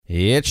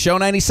It's show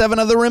 97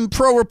 of the Rim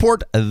Pro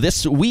Report.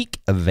 This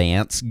week,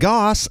 Vance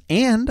Goss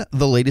and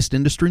the latest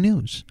industry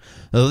news.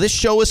 This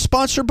show is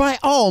sponsored by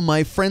all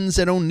my friends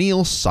at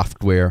O'Neill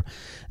Software.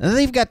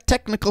 They've got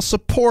technical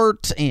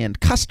support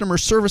and customer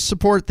service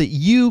support that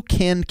you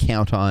can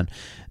count on.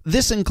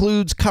 This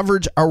includes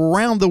coverage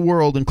around the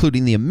world,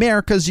 including the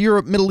Americas,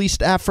 Europe, Middle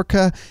East,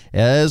 Africa,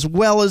 as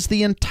well as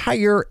the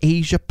entire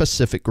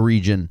Asia-Pacific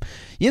region.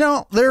 You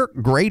know, they're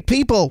great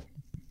people.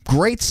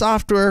 Great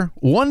software,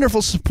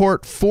 wonderful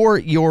support for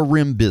your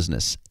RIM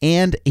business.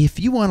 And if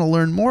you want to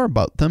learn more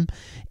about them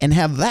and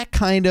have that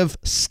kind of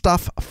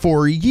stuff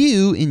for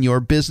you in your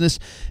business,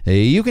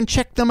 you can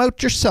check them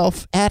out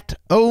yourself at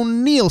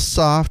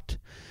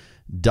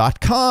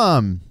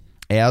o'neillsoft.com.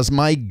 As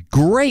my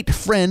great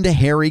friend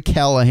Harry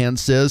Callahan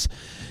says,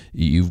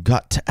 you've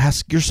got to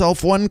ask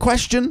yourself one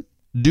question.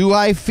 Do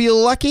I feel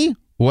lucky?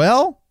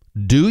 Well,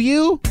 do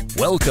you?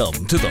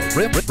 Welcome to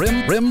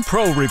the Rim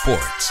Pro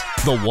Reports,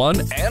 the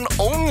one and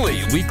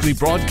only weekly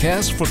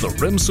broadcast for the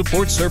RIM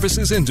support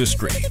services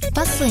industry.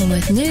 Bustling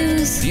with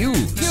news,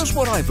 Views. Here's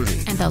what I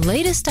believe. and the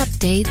latest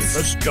updates,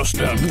 That's just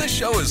it. The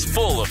show is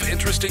full of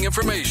interesting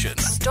information.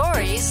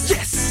 stories,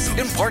 Yes.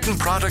 Important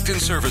product and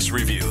service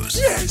reviews.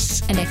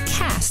 Yes. and a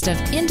cast of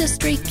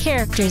industry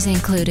characters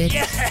included.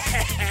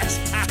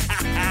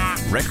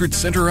 Record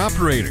center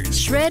operators,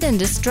 Shred and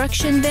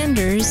destruction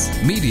vendors,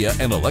 media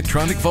and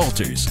electronic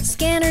vaulters.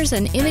 scanners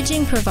and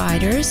imaging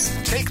providers.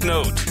 Take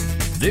note.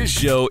 This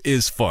show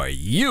is for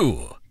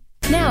you.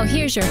 Now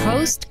here's your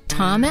host,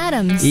 Tom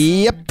Adams.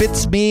 Yep,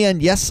 it's me,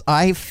 and yes,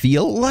 I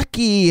feel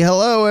lucky.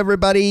 Hello,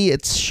 everybody.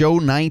 It's show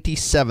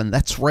 97.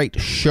 That's right,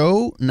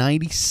 show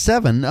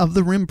 97 of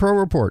the Rim Pro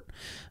Report.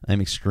 I'm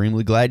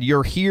extremely glad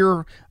you're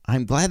here.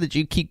 I'm glad that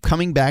you keep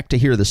coming back to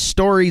hear the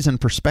stories and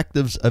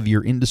perspectives of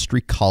your industry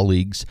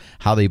colleagues,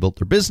 how they built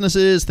their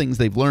businesses, things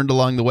they've learned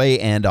along the way,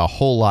 and a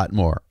whole lot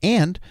more.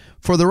 And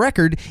for the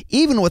record,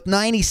 even with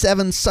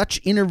 97 such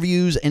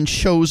interviews and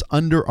shows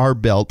under our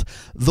belt,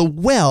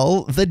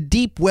 the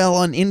deep well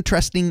on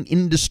interesting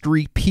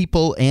industry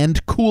people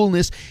and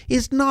coolness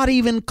is not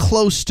even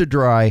close to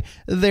dry.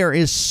 There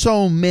is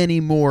so many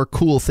more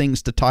cool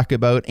things to talk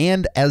about,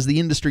 and as the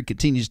industry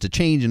continues to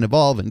change and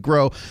evolve and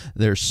grow,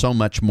 there's so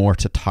much more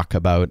to talk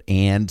about.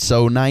 And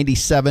so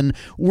 97,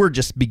 we're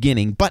just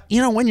beginning. But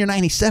you know, when you're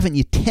 97,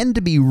 you tend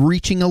to be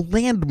reaching a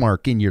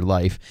landmark in your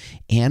life,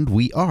 and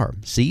we are.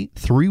 See,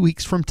 3 weeks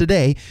from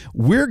today,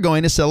 we're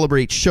going to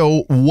celebrate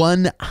show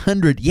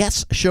 100.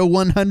 Yes, show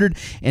 100.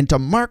 And to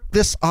mark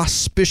this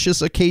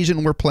auspicious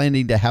occasion, we're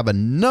planning to have a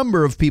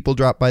number of people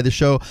drop by the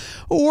show.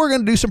 We're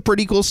going to do some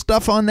pretty cool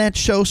stuff on that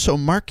show, so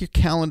mark your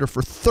calendar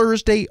for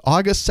Thursday,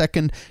 August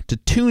 2nd to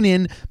tune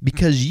in,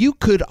 because you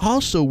could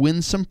also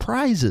win some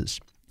prizes.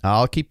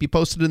 I'll keep you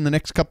posted in the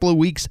next couple of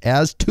weeks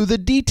as to the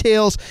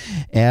details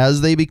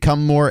as they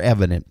become more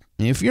evident.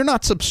 If you're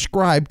not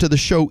subscribed to the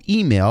show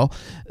email,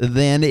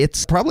 then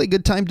it's probably a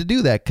good time to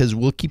do that, because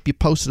we'll keep you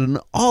posted on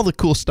all the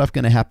cool stuff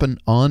going to happen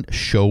on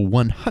show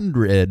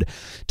 100.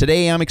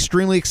 Today, I'm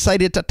extremely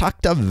excited to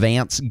talk to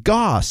Vance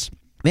Goss.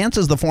 Vance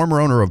is the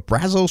former owner of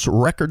Brazos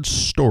Record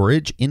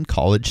Storage in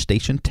College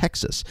Station,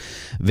 Texas.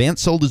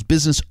 Vance sold his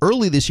business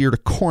early this year to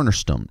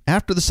Cornerstone.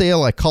 After the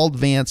sale, I called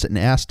Vance and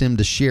asked him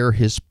to share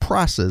his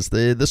process,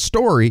 the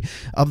story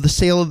of the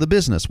sale of the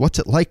business. What's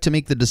it like to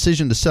make the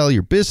decision to sell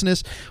your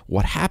business?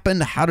 What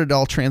happened? How did it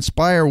all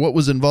transpire? What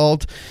was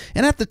involved?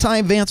 And at the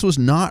time, Vance was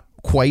not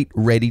quite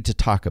ready to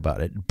talk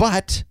about it,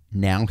 but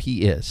now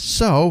he is.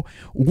 So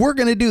we're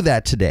going to do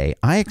that today.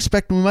 I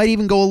expect we might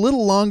even go a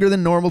little longer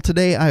than normal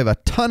today. I have a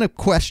ton of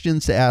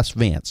questions to ask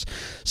Vance,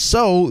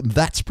 so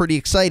that's pretty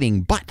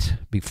exciting. But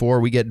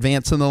before we get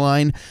Vance on the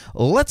line,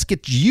 let's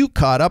get you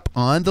caught up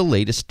on the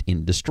latest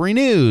industry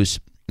news.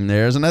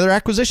 There's another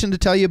acquisition to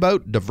tell you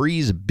about.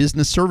 DeVries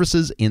Business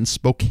Services in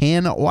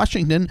Spokane,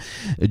 Washington,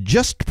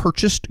 just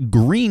purchased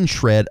Green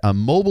Shred, a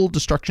mobile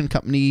destruction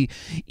company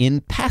in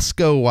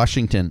Pasco,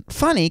 Washington.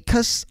 Funny,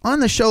 because on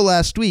the show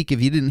last week,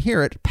 if you didn't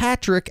hear it,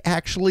 Patrick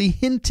actually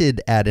hinted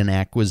at an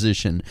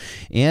acquisition,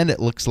 and it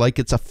looks like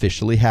it's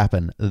officially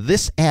happened.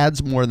 This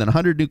adds more than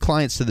 100 new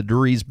clients to the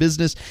DeVries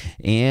business,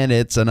 and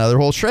it's another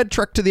whole shred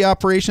truck to the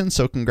operation,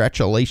 so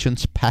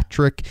congratulations,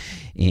 Patrick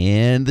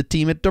and the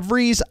team at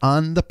DeVries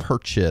on the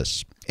purchase.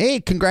 Hey,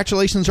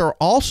 congratulations are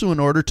also in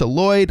order to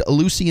Lloyd,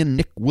 Lucian,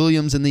 Nick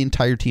Williams, and the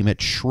entire team at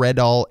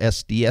Shredall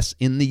SDS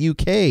in the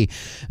UK.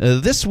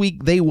 This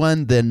week, they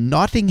won the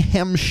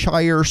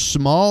Nottinghamshire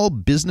Small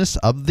Business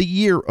of the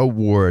Year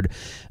Award.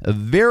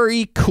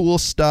 Very cool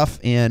stuff,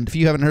 and if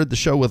you haven't heard the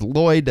show with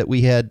Lloyd that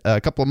we had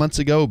a couple of months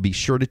ago, be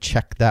sure to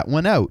check that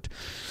one out.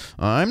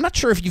 I'm not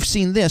sure if you've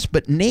seen this,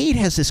 but Nate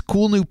has this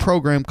cool new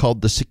program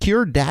called the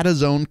Secure Data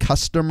Zone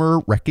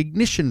Customer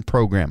Recognition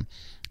Program.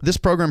 This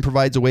program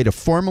provides a way to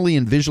formally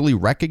and visually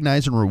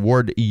recognize and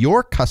reward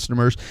your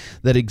customers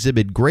that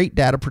exhibit great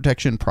data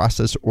protection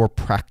process or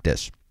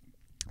practice.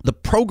 The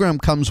program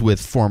comes with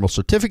formal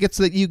certificates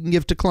that you can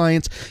give to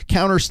clients,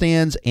 counter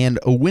stands, and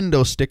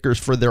window stickers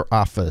for their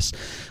office.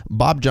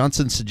 Bob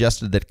Johnson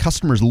suggested that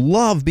customers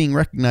love being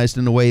recognized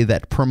in a way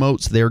that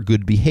promotes their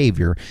good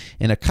behavior,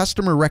 and a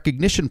customer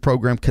recognition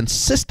program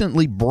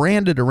consistently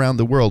branded around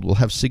the world will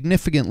have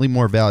significantly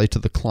more value to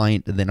the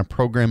client than a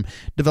program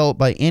developed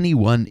by any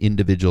one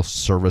individual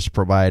service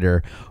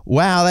provider.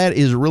 Wow, that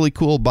is really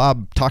cool.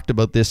 Bob talked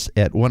about this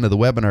at one of the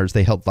webinars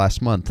they held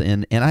last month,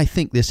 and I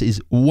think this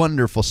is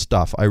wonderful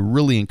stuff. I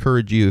really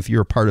encourage you, if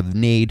you're a part of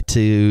NAID,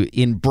 to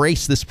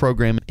embrace this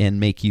program and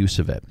make use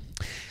of it.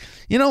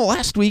 You know,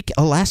 last week,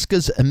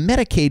 Alaska's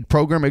Medicaid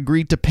program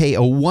agreed to pay a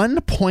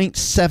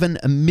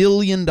 $1.7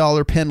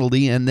 million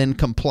penalty and then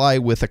comply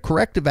with a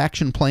corrective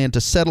action plan to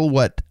settle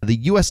what the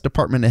U.S.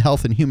 Department of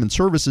Health and Human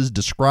Services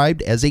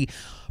described as a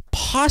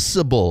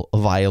possible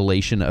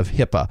violation of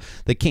HIPAA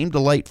that came to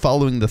light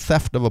following the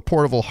theft of a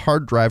portable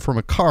hard drive from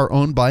a car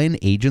owned by an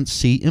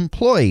agency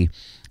employee.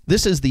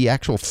 This is the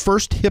actual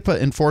first HIPAA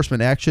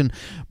enforcement action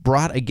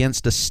brought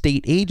against a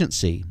state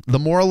agency. The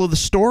moral of the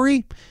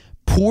story?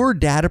 Poor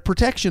data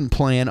protection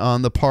plan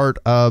on the part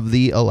of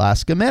the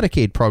Alaska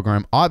Medicaid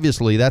program.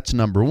 Obviously, that's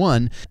number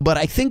one. But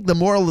I think the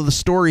moral of the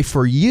story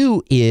for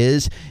you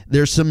is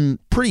there's some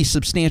pretty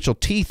substantial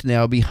teeth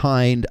now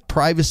behind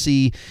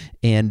privacy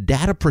and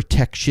data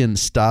protection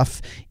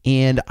stuff.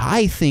 And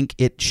I think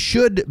it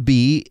should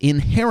be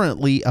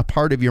inherently a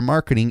part of your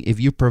marketing if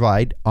you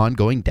provide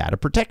ongoing data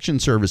protection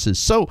services.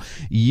 So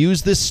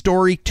use this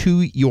story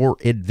to your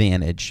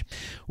advantage.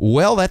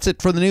 Well, that's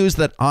it for the news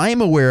that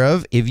I'm aware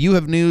of. If you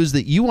have news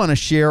that you want to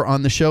share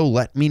on the show,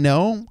 let me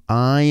know.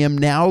 I am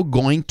now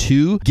going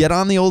to get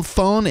on the old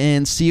phone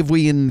and see if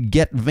we can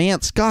get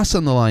Vance Goss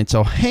on the line.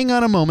 So hang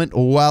on a moment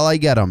while I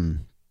get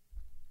him.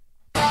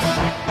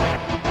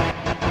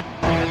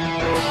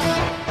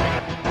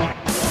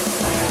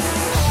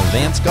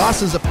 Vance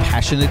Goss is a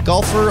passionate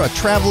golfer, a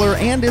traveler,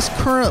 and is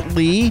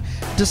currently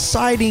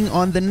deciding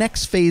on the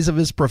next phase of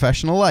his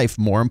professional life.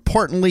 More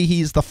importantly,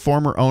 he's the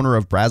former owner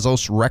of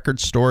Brazos Record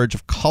Storage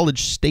of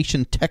College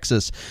Station,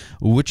 Texas,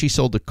 which he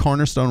sold to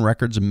Cornerstone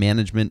Records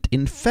Management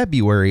in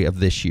February of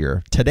this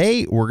year.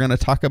 Today, we're going to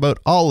talk about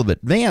all of it.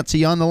 Vance, are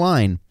you on the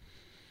line?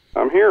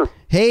 I'm here.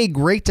 Hey,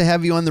 great to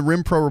have you on the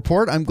Rim Pro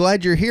Report. I'm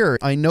glad you're here.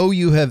 I know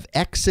you have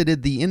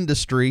exited the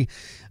industry,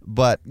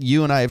 but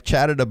you and I have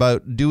chatted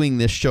about doing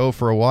this show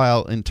for a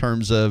while in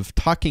terms of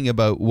talking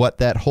about what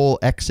that whole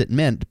exit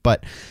meant.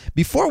 But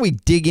before we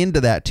dig into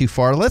that too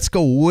far, let's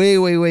go way,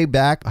 way, way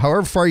back,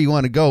 however far you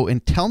want to go,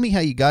 and tell me how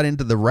you got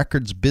into the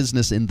records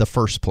business in the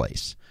first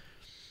place.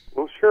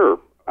 Well, sure.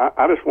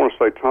 I just want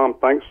to say, Tom,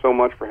 thanks so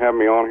much for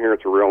having me on here.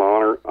 It's a real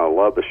honor. I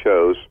love the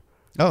shows.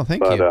 Oh,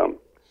 thank you.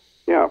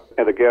 Yeah,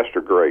 and the guests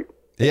are great.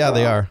 Yeah,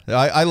 they are.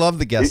 I love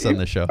the guests on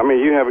the show. I mean,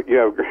 you have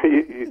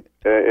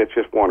it's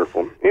just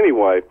wonderful.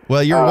 Anyway,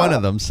 well, you're one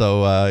of them,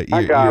 so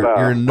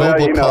you're a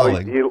noble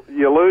calling. You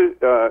lose,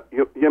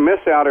 you miss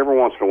out every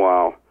once in a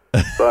while,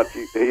 but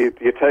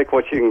you take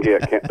what you can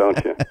get,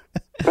 don't you?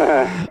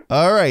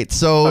 All right.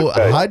 So,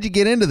 how'd you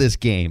get into this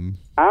game?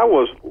 I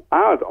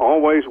had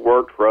always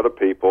worked for other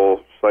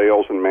people,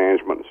 sales and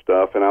management and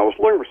stuff, and I was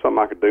looking for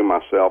something I could do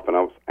myself, and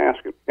I was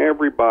asking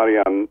everybody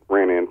I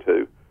ran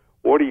into,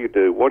 what do you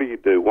do? What do you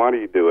do? Why do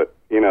you do it?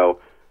 You know,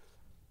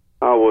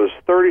 I was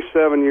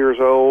 37 years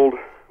old,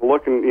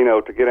 looking,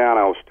 to get out.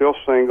 I was still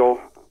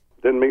single.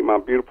 Didn't meet my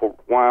beautiful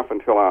wife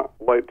until I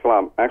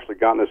actually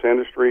got in this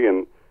industry,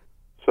 and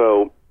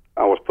so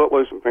I was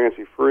footloose and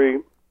fancy free.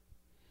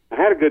 I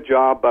had a good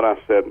job, but I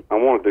said I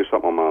want to do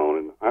something on my own.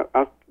 And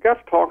I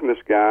got to talking to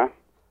this guy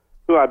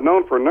who I'd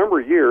known for a number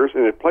of years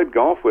and had played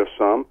golf with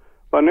some,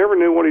 but I never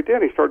knew what he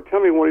did. He started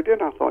telling me what he did,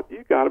 and I thought,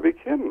 you got to be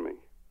kidding me.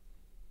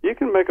 You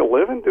can make a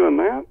living doing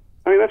that?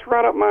 I mean, that's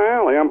right up my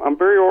alley. I'm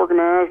very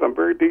organized. I'm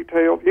very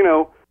detailed.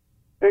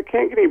 It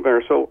can't get any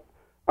better. So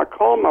I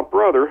called my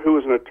brother, who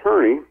was an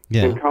attorney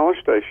in College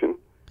Station,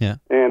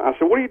 and I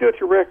said, what do you do with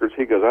your records?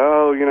 He goes,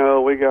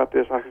 we got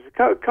this. I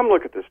said, come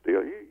look at this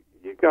deal.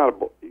 You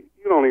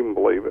don't even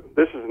believe it.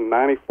 This is in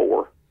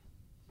 94.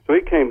 So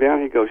he came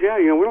down. He goes, we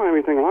don't have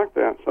anything like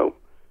that. So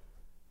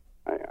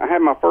I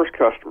had my first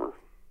customer,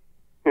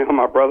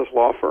 my brother's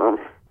law firm.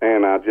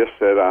 And I just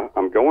said,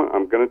 I'm going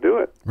to do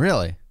it.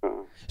 Really?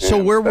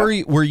 So where were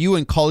you? Were you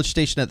in College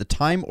Station at the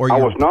time? Or I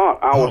was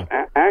not. I was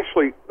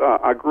actually,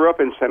 I grew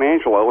up in San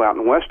Angelo out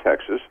in West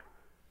Texas,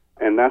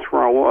 and that's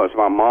where I was.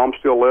 My mom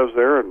still lives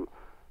there, and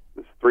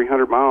it's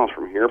 300 miles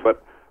from here.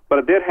 But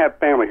I did have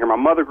family here. My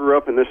mother grew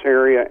up in this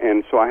area,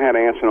 and so I had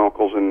aunts and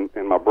uncles, and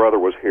my brother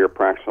was here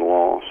practicing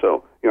law.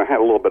 So, I had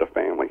a little bit of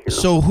family here.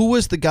 So who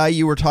was the guy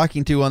you were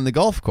talking to on the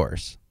golf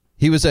course?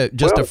 He was a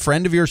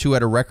friend of yours who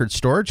had a record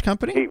storage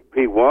company?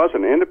 He was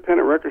an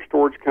independent record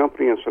storage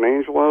company in San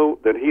Angelo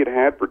that he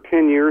had for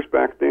 10 years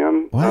back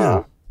then.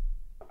 Wow.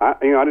 I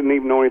didn't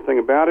even know anything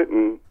about it,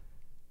 and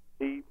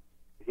he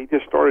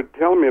just started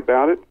telling me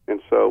about it, and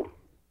so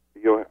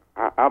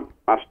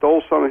I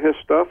stole some of his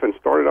stuff and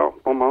started off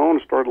on my own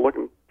and started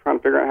trying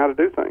to figure out how to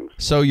do things.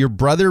 So your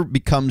brother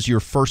becomes your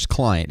first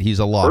client. He's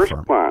a law firm.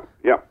 First client,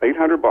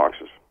 800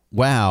 boxes.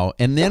 Wow.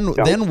 And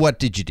then what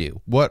did you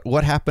do?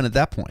 What happened at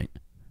that point?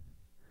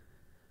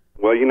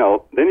 Well,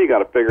 then you got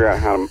to figure out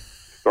how to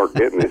start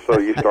getting it. So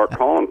you start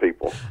calling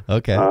people.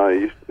 Okay.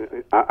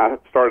 I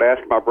started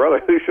asking my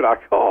brother, who should I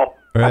call?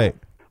 Right.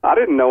 I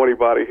didn't know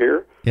anybody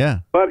here. Yeah.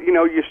 But,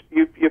 you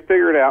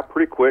figure it out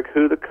pretty quick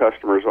who the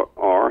customers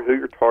are, who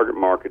your target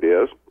market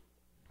is.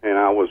 And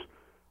I was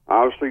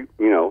obviously,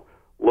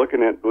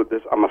 looking at with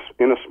this. I'm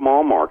in a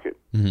small market,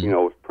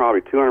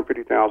 probably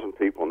 250,000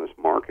 people in this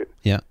market.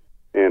 Yeah.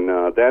 And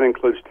that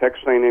includes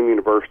Texas A&M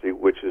University,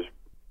 which is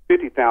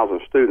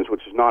 50,000 students,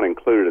 which is not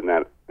included in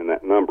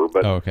that number.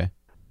 But okay.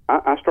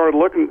 I started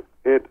looking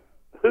at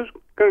who's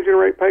going to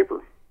generate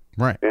paper.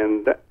 Right.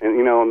 And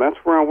that's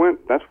where I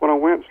went. That's when I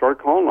went and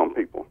started calling on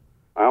people.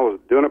 I was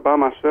doing it by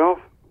myself,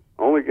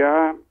 only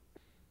guy,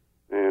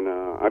 and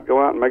I'd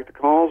go out and make the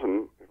calls,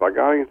 and if I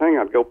got anything,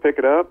 I'd go pick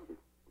it up.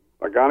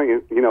 If I got any,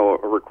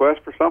 a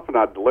request for something,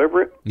 I'd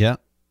deliver it. Yeah.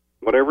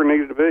 Whatever it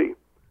needed to be.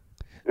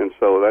 And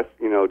so that's,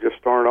 just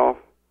started off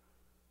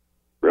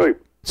really.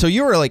 So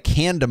you were like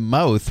hand to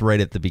mouth right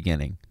at the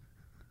beginning.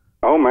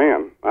 Oh,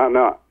 man.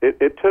 No,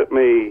 it took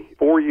me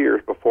 4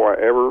 years before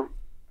I ever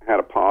had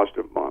a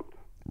positive month.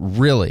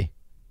 Really?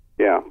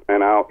 Yeah,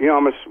 and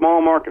I'm a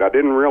small market. I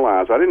didn't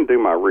realize. I didn't do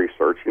my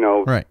research.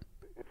 Right.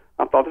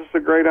 I thought this is a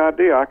great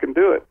idea. I can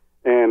do it,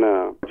 and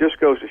it just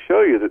goes to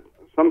show you that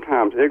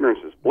sometimes ignorance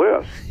is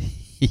bliss.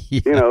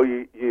 Yeah.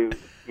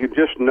 You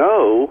just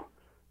know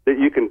that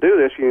you can do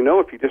this.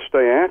 If you just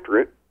stay after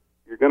it,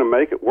 you're going to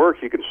make it work.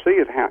 You can see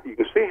it. You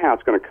can see how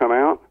it's going to come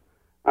out.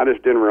 I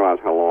just didn't realize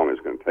how long it's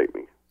going to take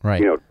me.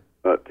 Right.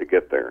 To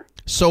get there.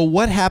 So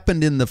what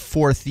happened in the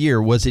fourth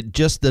year? Was it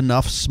just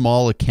enough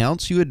small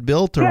accounts you had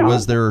built, or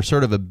was there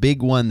sort of a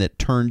big one that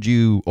turned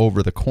you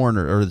over the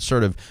corner, or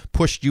sort of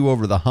pushed you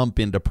over the hump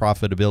into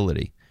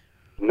profitability?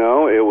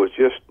 No, it was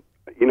just,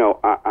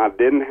 I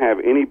didn't have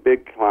any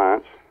big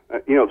clients.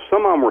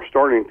 Some of them were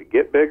starting to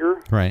get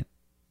bigger. Right.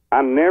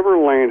 I never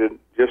landed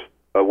just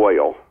a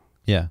whale.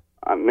 Yeah.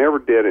 I never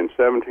did in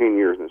 17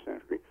 years in this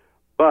industry.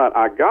 But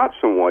I got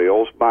some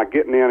whales by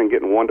getting in and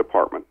getting one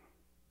department.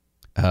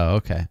 Oh,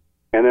 okay.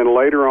 And then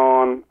later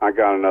on, I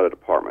got another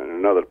department, and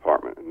another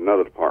department, and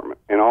another department.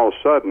 And all of a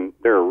sudden,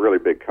 they're a really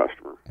big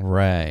customer.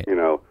 Right.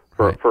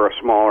 For a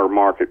smaller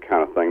market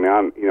kind of thing. Now,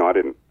 I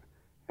didn't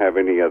have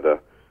any of the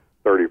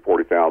 30,000,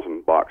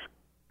 40,000 box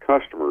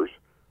customers.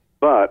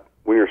 But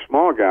when you're a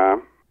small guy,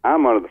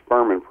 I'm under the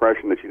firm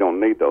impression that you don't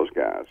need those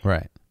guys.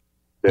 Right.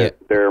 That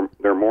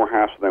they're more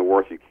hassle than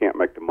worth. You can't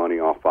make the money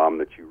off of them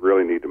that you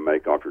really need to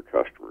make off your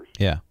customers.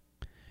 Yeah.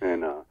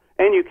 And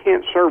you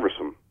can't service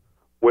them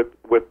with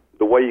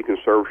the way you can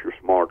service your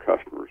smaller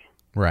customers.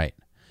 Right.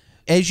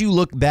 As you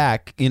look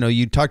back,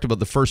 you talked about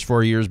the first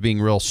 4 years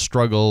being real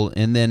struggle,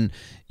 and then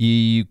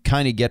you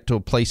kind of get to a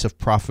place of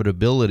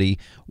profitability.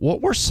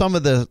 What were some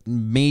of the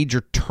major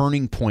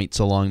turning points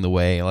along the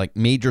way, like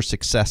major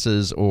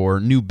successes or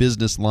new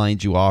business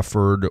lines you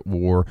offered,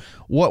 or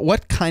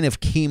what kind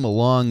of came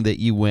along that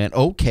you went,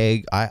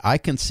 okay, I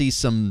can see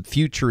some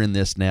future in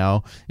this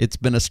now. It's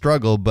been a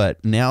struggle,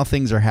 but now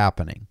things are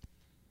happening.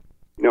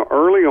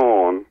 Early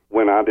on,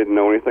 when I didn't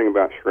know anything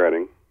about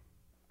shredding,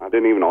 I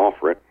didn't even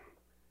offer it,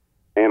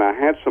 and I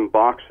had some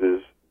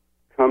boxes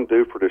come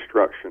due for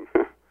destruction.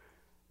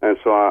 And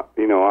so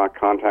I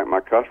contact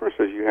my customer and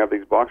says, you have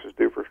these boxes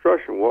due for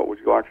destruction. What would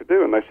you like to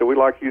do? And they said, we'd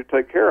like you to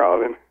take care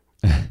of it.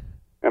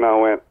 And I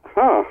went,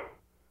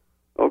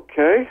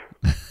 okay.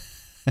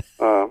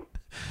 So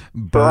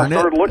I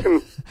started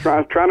looking,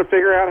 trying to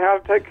figure out how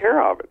to take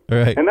care of it.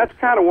 Right. And that's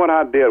kind of what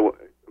I did.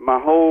 My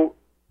whole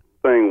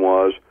thing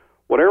was,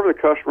 whatever the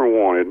customer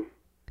wanted,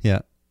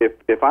 yeah.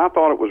 If I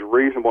thought it was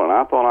reasonable and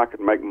I thought I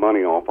could make money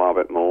off of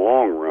it in the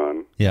long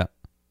run, yeah,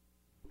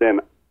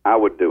 then I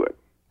would do it.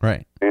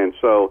 Right. And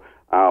so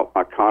I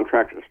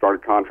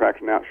started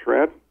contracting out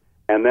shred,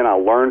 and then I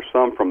learned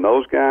some from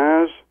those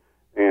guys.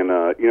 And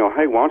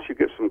hey, why don't you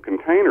get some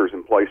containers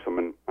and place them?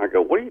 And I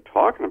go, what are you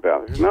talking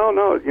about? They said,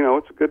 no,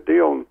 it's a good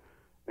deal,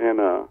 and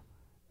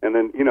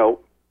then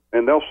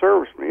and they'll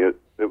service me.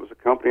 It was a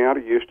company out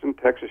of Houston,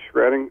 Texas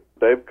Shredding.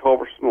 Dave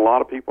Culverson, a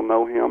lot of people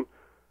know him.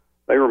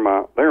 They were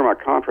my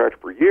contractor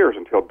for years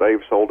until Dave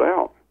sold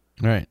out.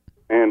 Right.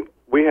 And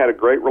we had a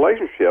great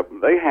relationship.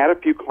 They had a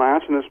few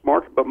clients in this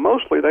market, but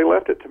mostly they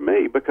left it to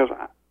me because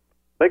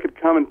they could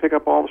come and pick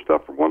up all the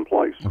stuff from one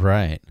place.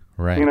 Right.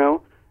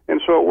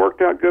 And so it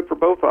worked out good for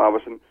both of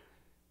us, and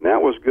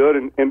that was good.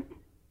 And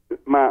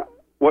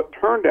what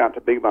turned out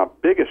to be my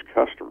biggest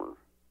customer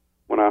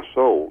when I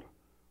sold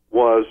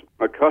was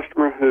a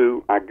customer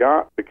who I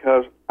got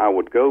because I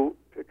would go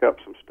pick up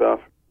some stuff,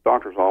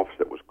 doctor's office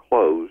that was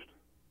closed,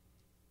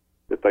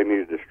 that they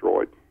needed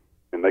destroyed,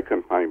 and they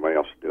couldn't find anybody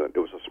else to do it. It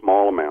was a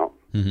small amount.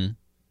 Mm-hmm.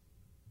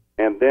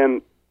 And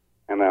then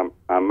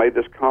I made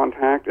this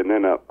contact, and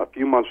then a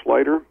few months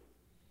later,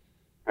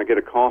 I get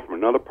a call from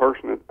another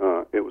person.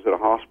 It was at a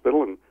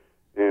hospital, and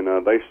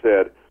they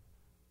said,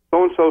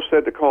 so-and-so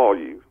said to call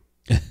you.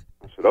 I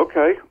said,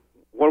 okay,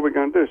 what are we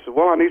going to do? He said,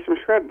 well, I need some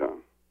shred done.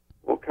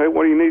 Okay,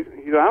 what do you need?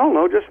 He said, I don't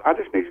know, I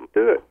just need you to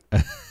do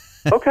it.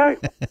 Okay.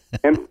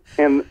 And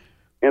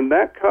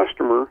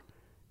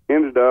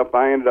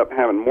I ended up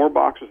having more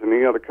boxes than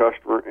any other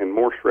customer and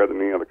more shred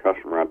than any other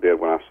customer I did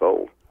when I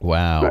sold.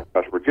 Wow. That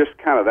customer, just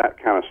kind of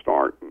that kind of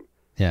start.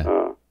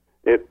 Yeah.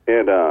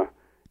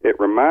 It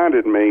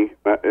reminded me.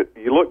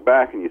 You look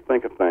back and you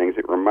think of things.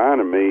 It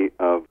reminded me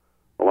of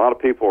a lot of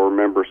people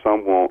remember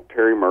someone,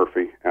 Terry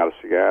Murphy out of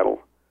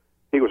Seattle.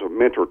 He was a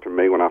mentor to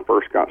me when I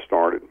first got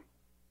started,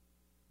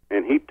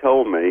 and he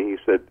told me, he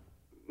said,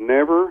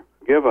 never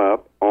give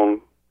up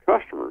on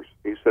customers.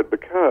 He said,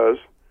 because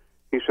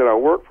he said, I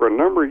worked for a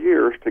number of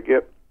years to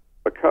get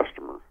a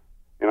customer,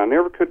 and I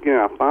never could get in.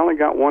 I finally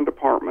got one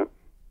department,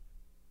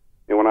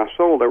 and when I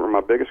sold, they were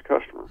my biggest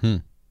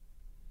customer.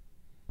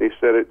 He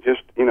said, it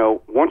just,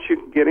 once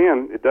you get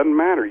in, it doesn't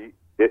matter.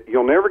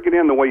 You'll never get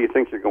in the way you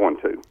think you're going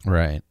to.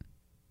 Right.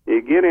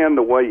 You get in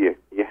the way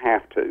you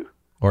have to.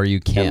 Or you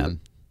can.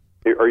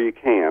 Or you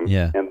can.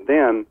 Yeah. And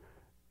then,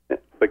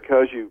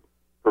 because you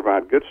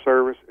provide good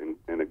service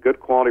and a good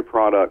quality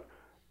product,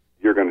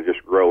 you're going to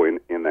just grow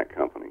in that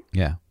company.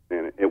 Yeah.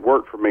 And it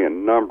worked for me a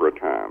number of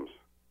times.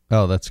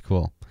 Oh, that's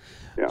cool.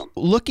 Yeah.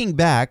 Looking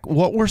back,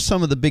 what were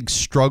some of the big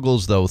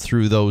struggles, though,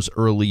 through those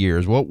early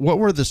years? What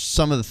were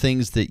some of the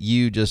things that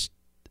you just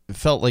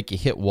felt like you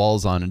hit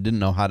walls on and didn't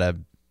know how to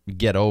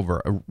get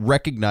over?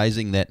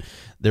 Recognizing that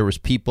there was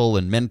people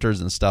and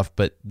mentors and stuff,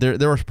 but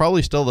there was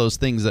probably still those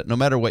things that no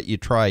matter what you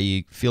try,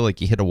 you feel like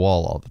you hit a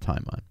wall all the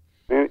time on.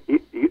 And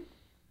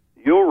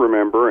you'll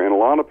remember, and a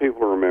lot of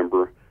people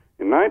remember,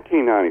 in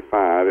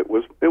 1995, it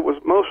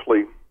was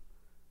mostly,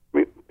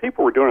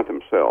 people were doing it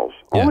themselves.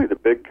 Yeah. Only the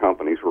big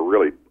companies were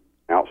really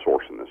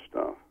outsourcing this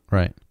stuff.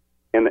 Right.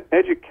 And the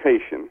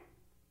education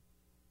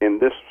in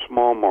this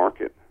small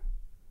market,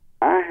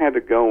 I had to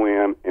go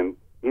in and,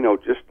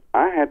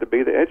 I had to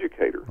be the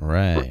educator.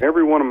 Right. For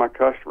every one of my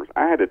customers.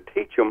 I had to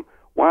teach them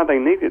why they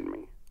needed me.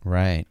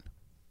 Right.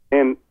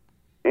 And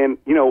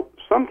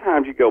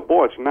sometimes you go,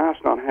 boy, it's nice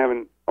not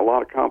having a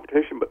lot of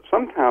competition, but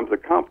sometimes the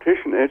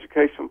competition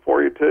educates them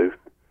for you, too.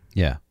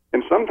 Yeah.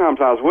 And sometimes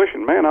I was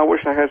wishing, man, I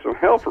wish I had some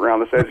help around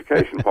this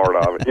education part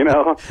of it,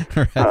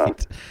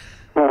 Right.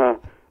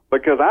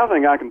 Because I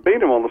think I can beat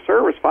them on the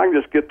service if I can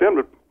just get them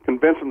to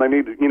convince them they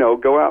need to,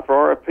 go out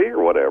for RFP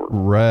or whatever.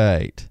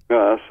 Right.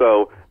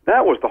 So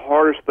that was the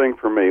hardest thing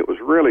for me. It was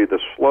really the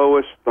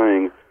slowest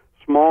thing.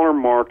 Smaller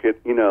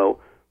market,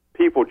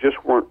 people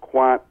just weren't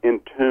quite in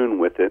tune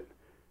with it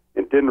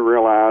and didn't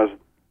realize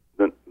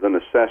the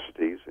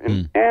necessities.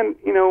 And,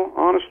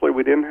 honestly,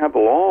 we didn't have the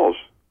laws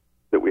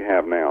that we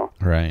have now.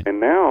 Right. And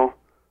now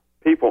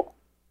people,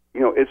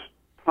 it's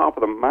top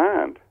of the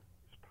mind.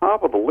 It's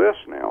top of the list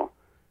now.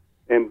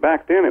 And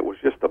back then it was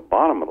just the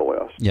bottom of the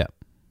list. Yeah.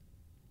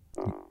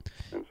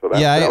 And so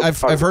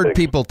I've heard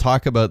people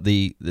talk about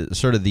the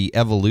sort of the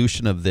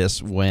evolution of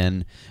this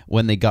when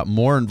they got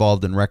more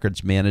involved in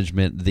records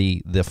management.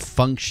 The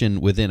function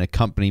within a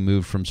company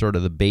moved from sort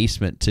of the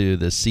basement to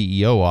the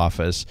CEO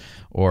office,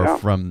 or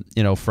from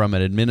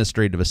an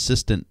administrative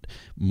assistant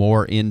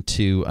more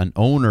into an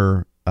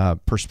owner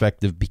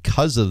perspective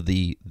because of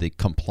the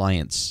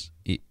compliance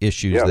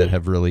issues that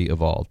have really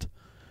evolved.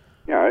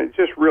 Yeah, it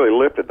just really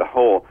lifted the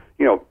whole.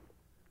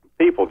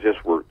 People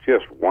just were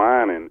just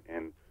whining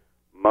and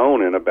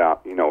moaning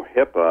about,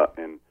 HIPAA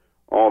and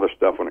all this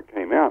stuff when it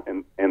came out,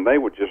 and they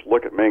would just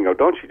look at me and go,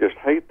 "Don't you just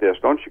hate this?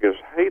 Don't you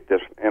just hate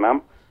this?" And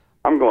I'm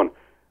going,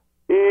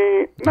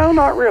 no,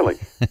 not really.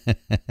 This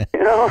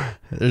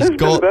has been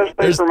the best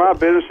thing for my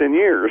business in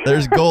years.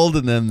 There's gold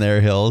in them there,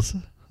 Hills.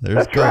 There's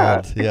That's gold.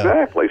 right. Yeah.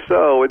 Exactly.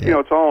 So it's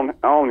it's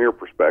all in your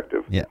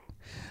perspective. Yeah.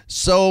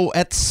 So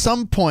at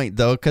some point,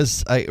 though,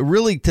 because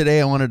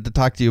today I wanted to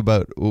talk to you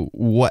about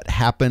what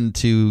happened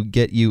to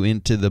get you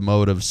into the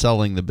mode of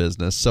selling the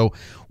business. So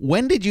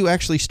when did you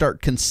actually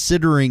start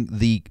considering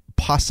the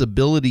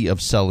possibility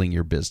of selling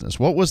your business?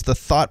 What was the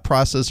thought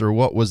process, or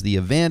what was the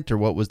event, or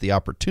what was the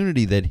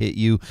opportunity that hit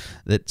you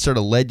that sort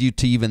of led you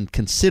to even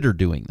consider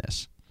doing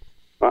this?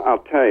 I'll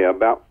tell you,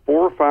 about 4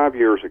 or 5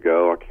 years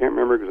ago, I can't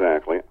remember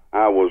exactly,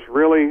 I was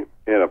really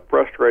at a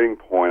frustrating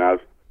point.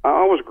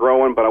 I was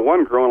growing, but I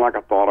wasn't growing like I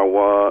thought I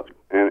was,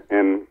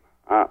 and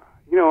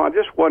I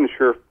just wasn't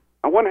sure.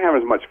 I wasn't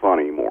having as much fun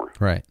anymore.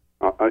 Right.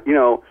 And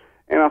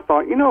I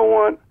thought,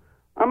 what,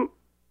 I'm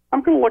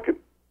going to look at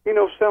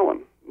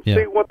selling and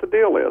see what the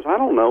deal is. I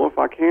don't know if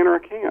I can or I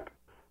can't.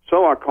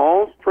 So I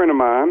called a friend of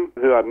mine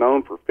who I'd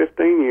known for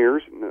 15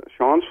 years,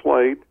 Sean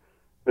Slade,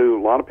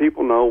 who a lot of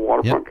people know,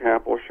 Waterfront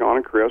Capital, Sean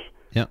and Chris.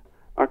 Yeah.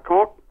 I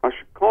called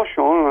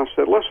Sean and I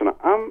said, listen,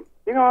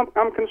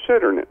 I'm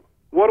considering it.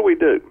 What do we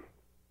do?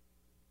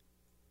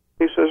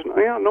 He says,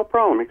 yeah, no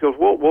problem. He goes,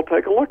 we'll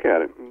take a look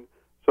at it. And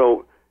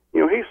so,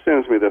 he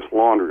sends me this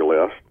laundry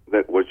list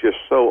that was just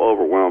so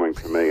overwhelming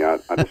to me. I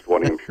just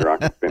wasn't even sure I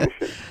could finish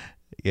it.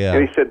 Yeah.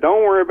 And he said,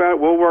 don't worry about it.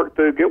 We'll work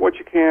through, get what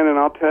you can, and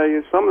I'll tell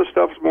you, some of the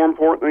stuff is more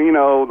important than,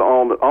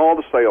 all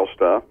the sales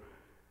stuff.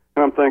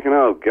 And I'm thinking,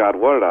 oh, God,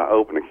 what did I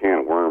open a can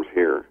of worms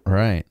here?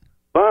 Right.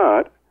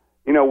 But,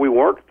 we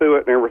worked through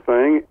it and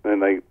everything,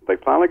 and they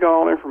finally got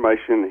all the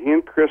information. He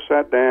and Chris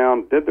sat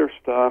down, did their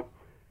stuff,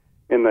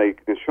 and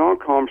Sean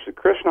called me and said,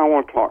 Chris and I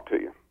want to talk to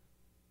you.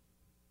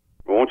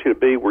 We want you to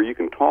be where you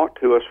can talk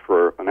to us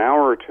for an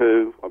hour or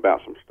two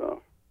about some stuff.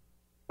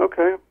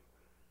 Okay.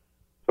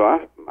 So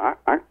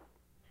I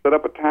set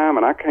up a time,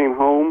 and I came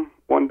home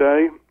one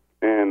day,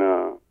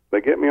 and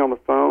they get me on the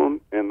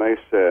phone, and they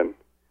said,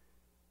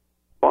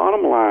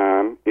 bottom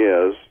line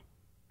is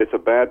it's a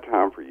bad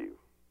time for you.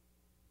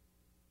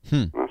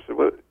 And I said,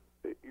 well,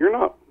 you're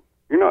not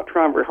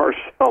trying very hard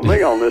to sell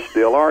me on this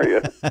deal, are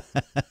you?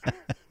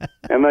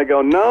 And they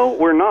go, no,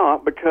 we're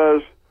not,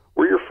 because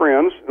we're your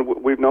friends, and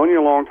we've known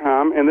you a long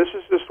time, and this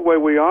is just the way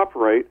we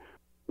operate.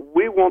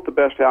 We want the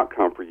best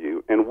outcome for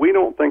you, and we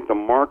don't think the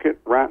market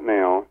right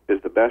now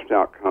is the best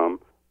outcome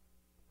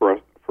for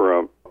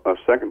a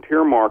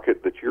second-tier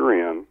market that you're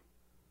in.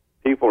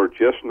 People are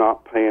just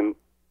not paying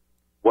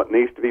what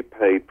needs to be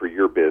paid for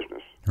your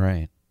business.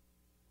 Right.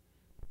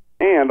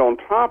 And on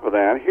top of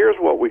that, here's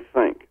what we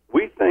think.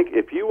 We think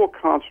if you will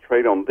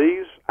concentrate on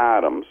these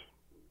items,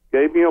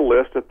 gave me a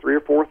list of 3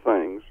 or 4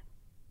 things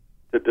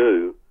to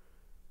do,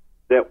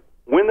 that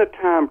when the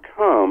time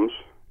comes,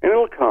 and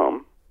it'll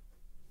come,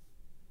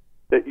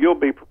 that you'll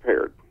be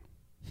prepared.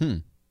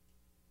 And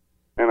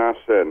I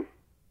said,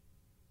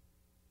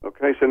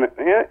 okay, so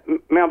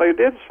now they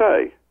did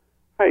say,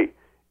 hey,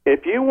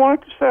 if you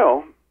want it to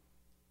sell,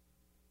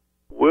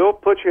 we'll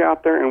put you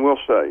out there and we'll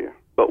sell you,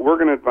 but we're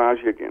going to advise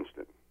you against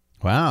it.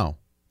 Wow,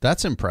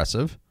 that's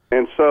impressive.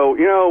 And so,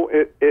 you know,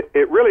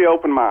 it really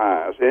opened my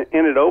eyes,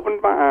 and it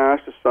opened my eyes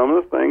to some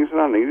of the things that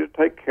I needed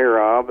to take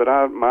care of that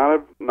I might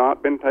have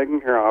not been taking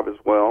care of as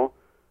well.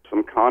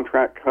 Some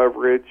contract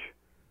coverage,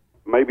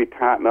 maybe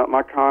tighten up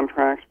my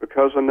contracts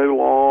because of new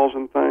laws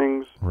and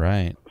things.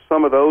 Right.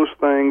 Some of those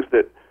things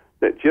that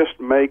just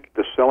make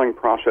the selling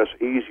process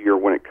easier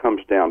when it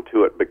comes down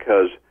to it,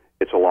 because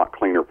it's a lot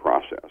cleaner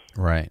process.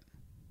 Right.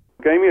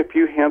 Gave me a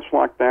few hints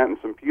like that and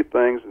some few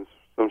things and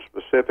some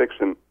specifics,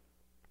 and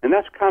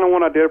that's kind of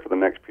what I did for the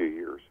next few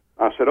years.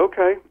 I said,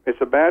 okay, it's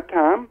a bad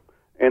time,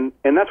 and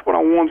that's what I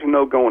wanted to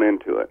know going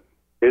into it.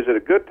 Is it a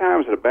good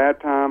time? Is it a bad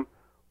time?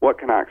 What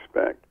can I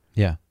expect?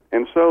 Yeah.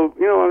 And so,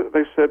 you know,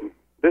 they said,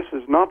 this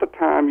is not the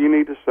time you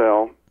need to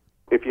sell.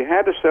 If you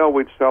had to sell,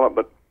 we'd sell it,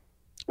 but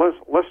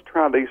let's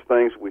try these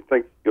things. We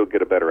think you'll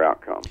get a better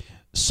outcome.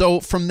 So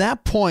from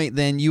that point,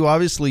 then you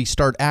obviously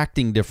start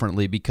acting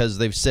differently because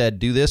they've said,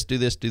 do this, do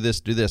this, do this,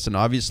 do this. And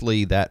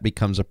obviously that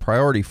becomes a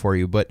priority for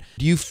you. But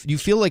do you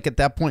feel like at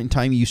that point in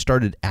time you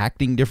started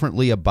acting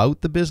differently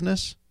about the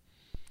business?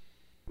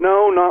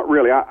 No, not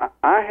really.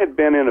 I had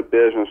been in a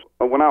business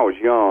when I was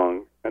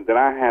young that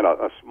I had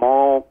a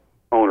small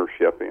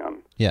ownership in.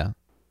 Yeah.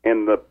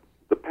 And the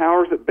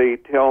powers that be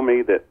tell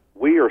me that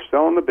we are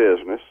selling the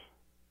business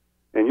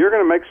and you're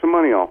going to make some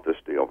money off this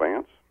deal,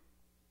 Vance.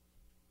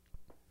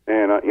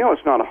 And, you know,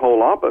 it's not a whole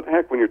lot, but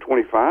heck, when you're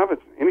 25,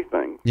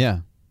 anything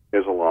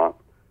is a lot.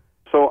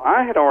 So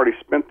I had already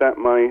spent that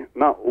money,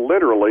 not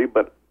literally,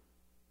 but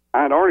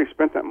I had already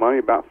spent that money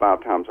about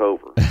 5 times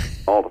over,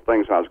 all the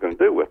things I was going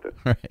to do with it.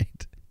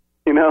 Right.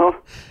 You know?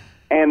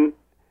 And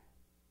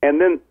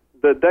then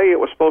the day it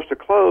was supposed to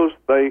close,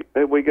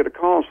 we get a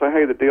call and say,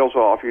 hey, the deal's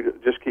off. You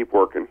just keep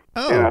working.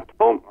 Oh. And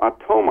I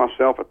told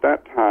myself at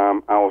that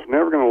time I was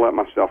never going to let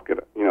myself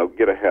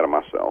get ahead of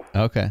myself.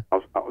 Okay. I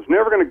was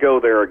never going to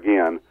go there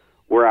again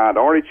where I'd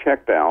already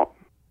checked out,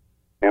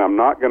 and I'm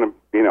not going to,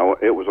 you know,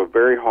 it was a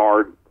very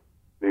hard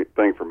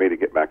thing for me to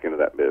get back into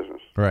that business.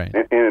 Right.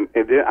 And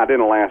I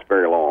didn't last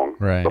very long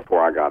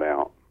before I got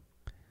out.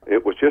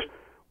 It was just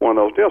one of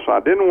those deals. So I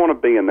didn't want to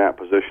be in that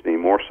position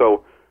anymore.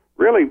 So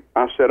really,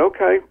 I said,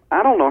 okay,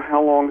 I don't know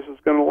how long this is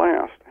going to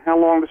last, how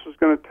long this is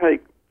going to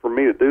take for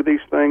me to do these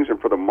things and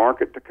for the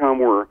market to come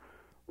where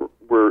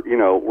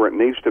it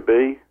needs to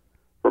be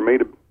for me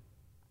to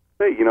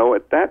be. You know,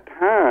 at that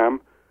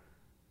time,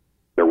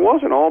 there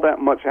wasn't all that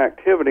much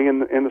activity in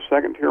the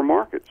second-tier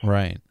markets.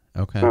 Right.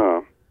 Okay.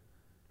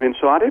 And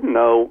so I didn't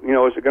know, you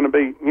know, is it going to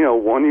be, you know,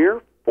 1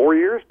 year, 4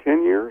 years,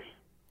 10 years?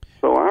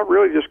 So I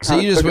really just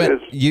kind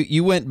of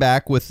you went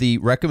back with the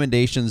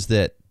recommendations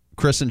that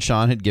Chris and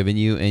Sean had given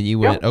you, and you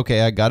went,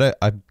 okay, I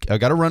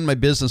gotta run my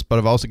business, but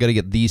I've also got to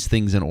get these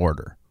things in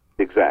order.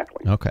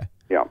 Exactly. Okay.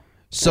 Yeah.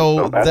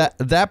 So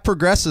that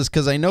progresses,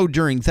 because I know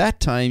during that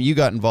time you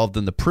got involved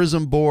in the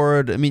PRISM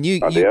board. I mean,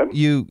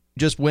 you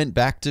just went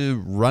back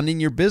to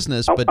running your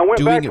business, but I went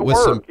doing back it to with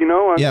work, you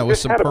know, I with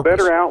just some had purpose. a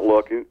better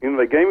outlook, and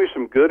they gave me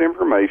some good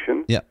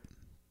information. Yeah.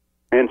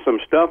 And some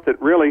stuff that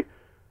really,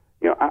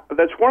 you know,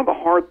 that's one of the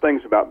hard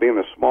things about being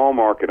a small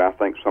market, I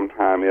think,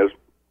 sometimes is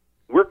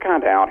we're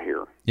kind of out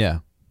here. Yeah.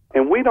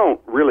 And we don't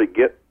really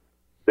get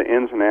the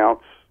ins and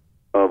outs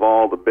of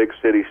all the big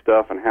city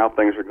stuff and how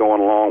things are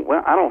going along.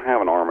 Well, I don't have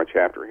an ARMA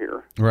chapter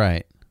here.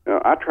 Right.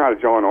 I tried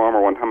to join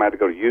ARMA one time. I had to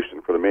go to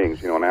Houston for the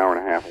meetings, you know, an hour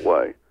and a half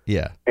away.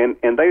 Yeah. And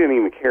they didn't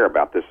even care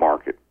about this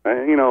market.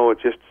 You know,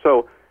 it's just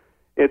so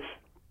it's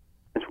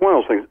one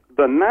of those things.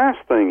 The nice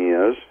thing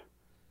is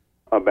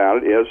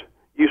about it is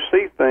you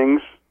see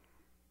things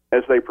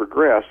as they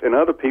progress, and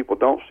other people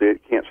don't see it.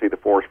 You can't see the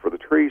forest for the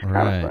trees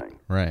kind of thing.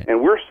 Right.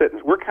 And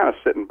we're kind of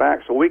sitting back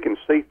so we can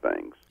see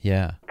things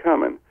Yeah.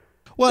 coming.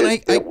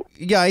 Well,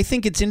 I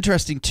think it's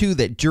interesting, too,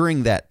 that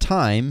during that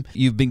time,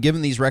 you've been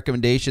given these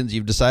recommendations.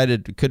 You've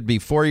decided it could be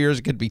 4 years,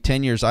 it could be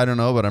 10 years. I don't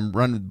know,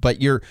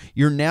 but you're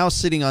now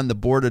sitting on the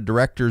board of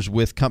directors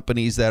with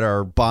companies that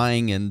are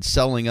buying and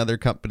selling other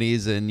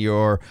companies, and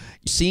you're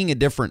seeing a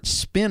different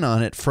spin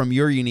on it from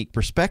your unique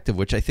perspective,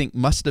 which I think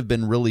must have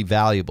been really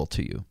valuable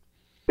to you.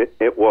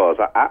 It was.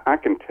 I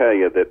can tell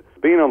you that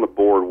being on the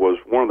board was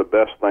one of the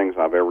best things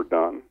I've ever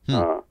done.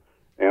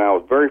 And I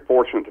was very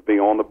fortunate to be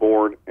on the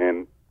board.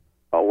 And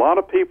a lot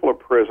of people at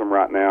Prism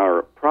right now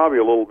are probably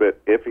a little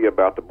bit iffy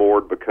about the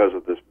board because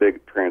of this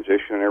big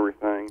transition and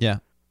everything. Yeah.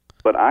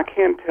 But I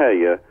can tell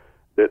you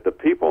that the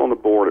people on the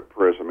board at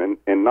Prism,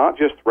 and not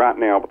just right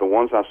now, but the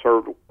ones I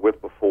served with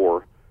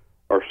before,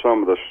 are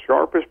some of the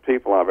sharpest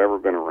people I've ever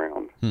been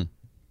around.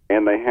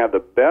 And they have the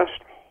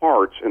best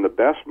hearts and the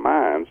best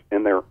minds,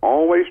 and they're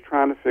always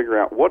trying to figure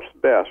out what's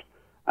best.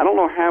 I don't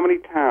know how many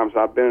times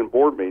I've been in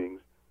board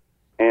meetings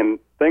and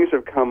things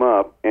have come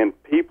up and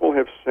people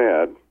have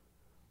said,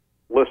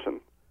 listen,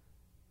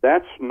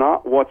 that's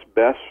not what's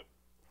best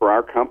for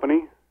our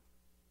company,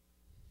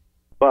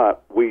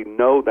 but we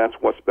know that's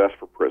what's best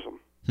for Prism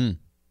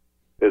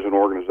as an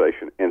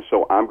organization, and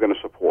so I'm going to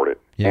support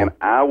it. Yeah. And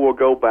I will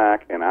go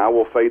back and I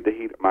will fade the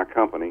heat at my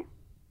company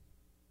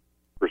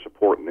for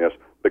supporting this,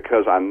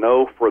 because I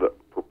know for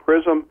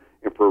Prism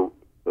and for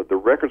the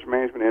records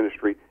management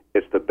industry,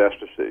 it's the best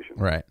decision.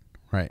 Right.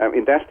 I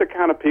mean, that's the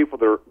kind of people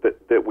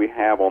that we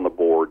have on the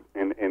board,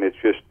 and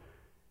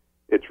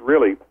it's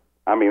really,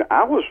 I mean,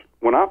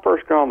 when I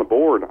first got on the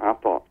board, I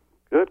thought,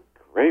 good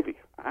gravy,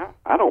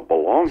 I don't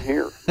belong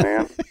here,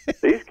 man.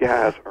 These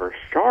guys are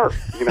sharp.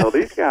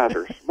 These guys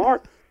are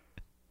smart.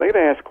 They'd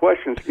ask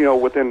questions,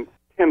 within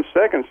 10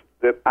 seconds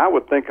that I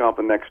would think of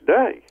the next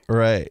day.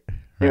 Right.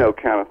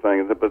 Kind of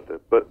thing.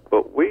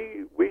 But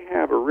we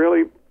have a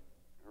really,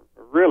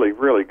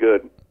 really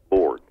good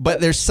board.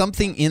 But there's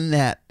something in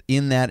that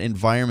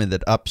environment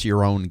that ups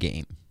your own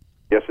game.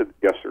 Yes,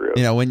 there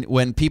is.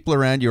 When people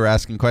around you are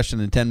asking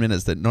questions in 10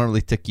 minutes that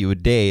normally took you a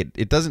day,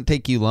 it doesn't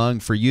take you long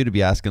for you to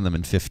be asking them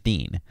in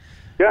 15.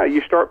 Yeah,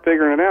 you start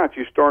figuring it out.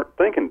 You start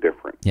thinking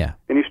different. Yeah.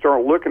 And you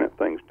start looking at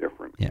things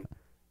different. Yeah.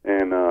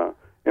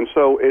 And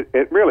so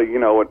it really,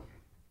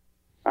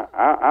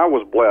 I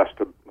was blessed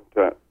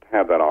to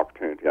have that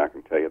opportunity. I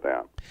can tell you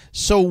that.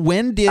 So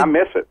I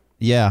miss it?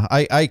 Yeah,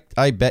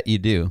 I bet you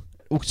do.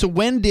 So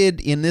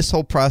in this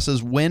whole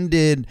process, when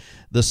did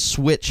the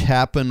switch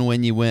happen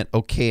when you went,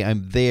 okay,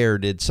 I'm there?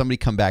 Did somebody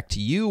come back to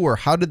you, or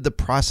how did the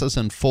process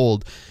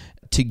unfold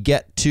to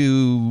get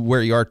to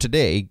where you are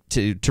today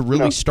to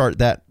really start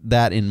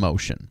that in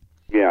motion?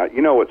 Yeah,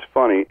 it's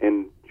funny.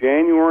 In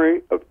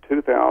January of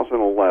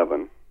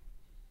 2011,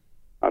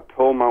 I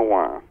told my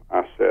wife,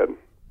 I said,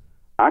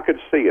 I could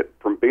see it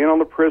from being on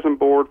the prison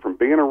board, from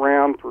being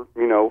around for,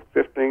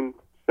 15,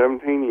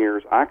 17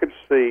 years. I could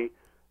see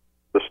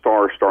the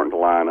stars starting to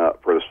line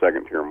up for the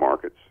second-tier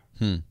markets.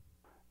 And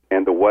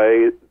the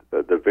way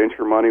the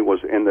venture money was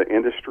in the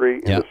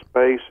industry, in the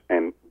space,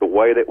 and the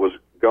way that was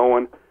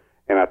going.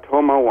 And I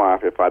told my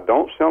wife, if I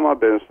don't sell my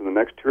business in the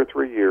next 2 or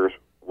 3 years,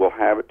 we'll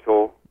have it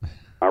till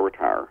I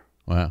retire.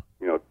 Wow.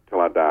 Till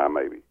I die,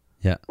 maybe.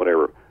 Yeah.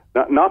 Whatever.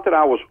 Not that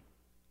I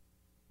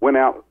went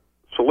out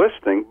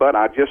soliciting, but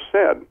I just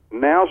said,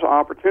 now's the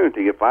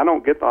opportunity. If I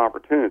don't get the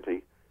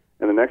opportunity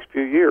in the next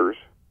few years,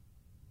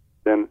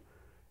 then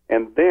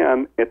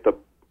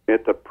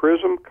at the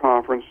Prism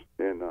conference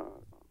in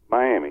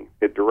Miami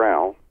at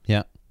Doral,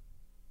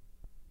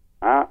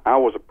 I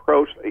was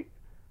approached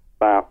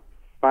by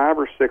 5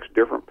 or 6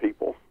 different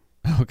people.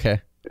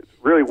 Okay. It's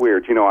really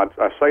weird.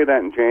 I say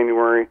that in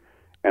January,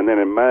 and then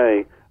in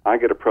May, I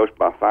get approached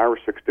by 5 or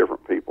 6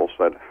 different people,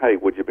 said, hey,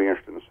 would you be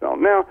interested in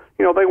selling? Now,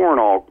 they weren't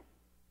all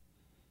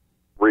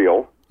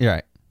real.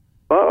 Right.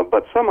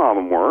 But some of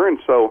them were, and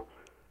so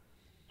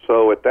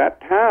at that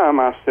time,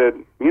 I said,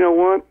 you know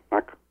what?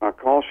 I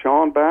called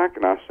Sean back,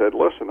 and I said,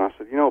 listen,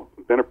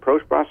 been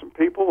approached by some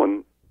people,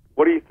 and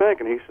what do you think?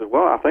 And he said,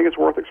 well, I think it's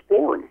worth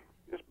exploring.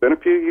 It's been a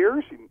few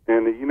years,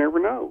 and you never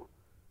know.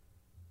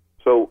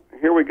 So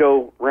here we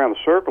go around the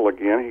circle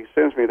again. He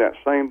sends me that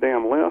same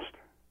damn list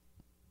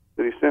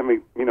that he sent me,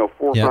 4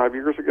 or 5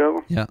 years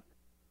ago. Yeah.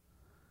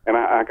 And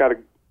I got to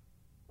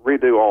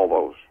redo all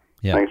those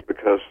things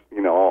because,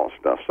 all that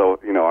stuff. So,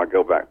 I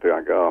go back to it.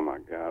 I go, oh, my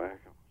God,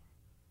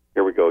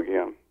 here we go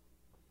again.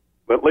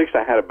 But at least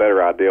I had a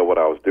better idea what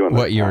I was doing.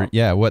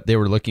 What they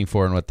were looking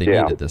for and what they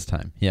needed this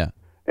time. Yeah.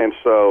 And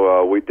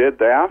so we did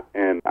that,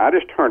 and I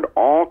just turned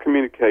all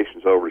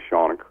communications over to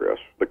Sean and Chris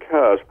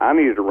because I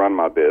needed to run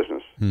my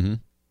business, and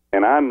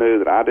I knew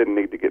that I didn't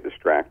need to get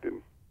distracted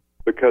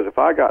because if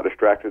I got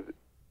distracted,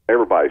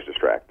 everybody's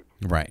distracted.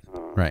 Right,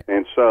 right.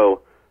 And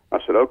so I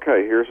said,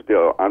 okay, here's the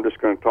deal. I'm just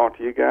going to talk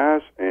to you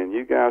guys, and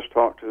you guys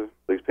talk to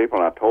these people,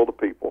 and I told the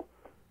people,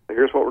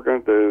 here's what we're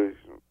going to do.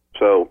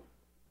 So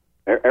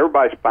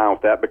everybody's fine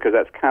with that because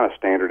that's kind of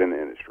standard in the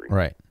industry.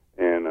 Right.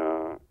 And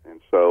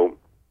so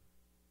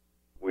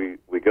we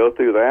go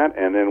through that,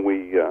 and then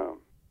we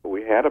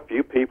had a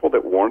few people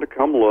that wanted to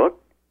come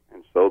look,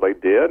 and so they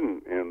did,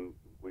 and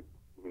we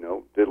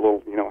did a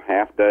little,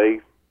 half day.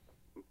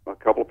 A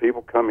couple of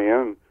people come in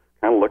and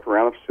kind of look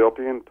around the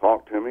facility and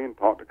talk to me and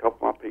talk to a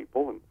couple of my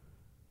people. And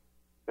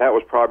that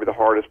was probably the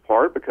hardest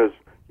part because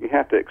you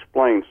have to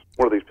explain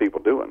what are these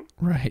people doing.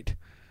 Right.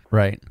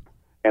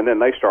 And then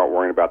they start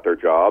worrying about their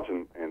jobs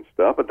and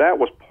stuff. But that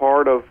was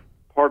part of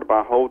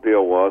my whole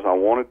deal was I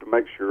wanted to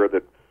make sure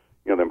that,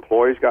 the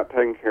employees got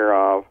taken care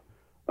of.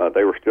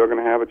 They were still going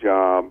to have a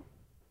job.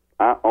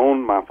 I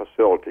owned my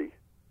facility.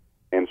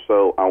 And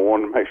so I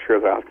wanted to make sure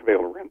that I was going to be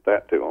able to rent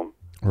that to them.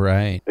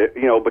 Right.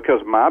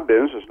 Because my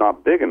business is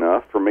not big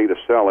enough for me to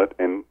sell it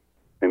and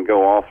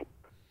go off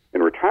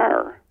and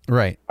retire.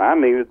 Right. I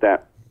needed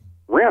that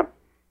rent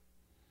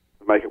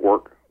to make it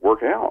work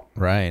out.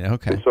 Right.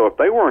 Okay. And so if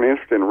they weren't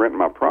interested in renting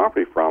my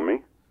property from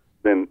me,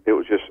 then it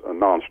was just a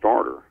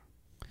non-starter.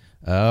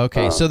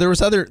 Okay. So there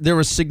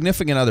was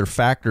significant other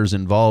factors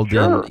involved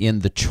Sure. in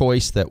the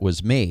choice that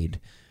was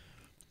made.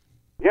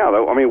 Yeah.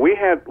 I mean, we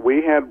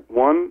had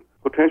one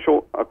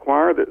potential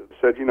acquirer that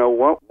said, you know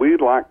what, we'd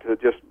like to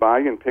just buy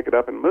you and pick it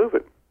up and move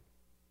it.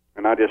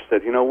 And I just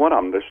said, you know what,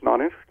 I'm just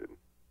not interested.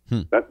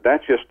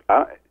 That's just,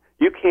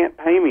 you can't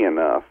pay me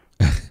enough.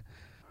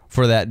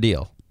 For that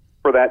deal.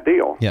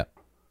 Yeah.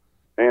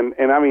 And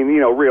I mean,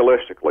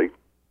 realistically,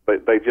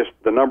 they just,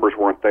 the numbers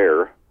weren't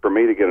there for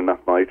me to get enough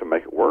money to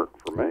make it work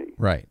for me.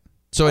 Right.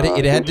 So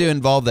it had to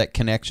involve that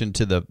connection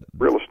to the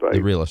real estate.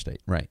 The real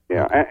estate, right.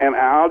 Yeah, and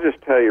I'll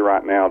just tell you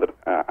right now that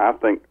I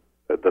think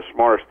that the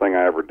smartest thing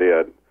I ever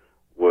did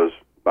was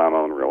buy my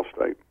own real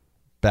estate.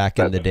 Back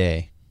in the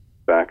day.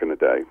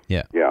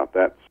 Yeah. Yeah,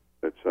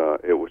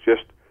 it was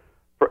just,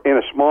 in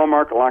a small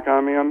market like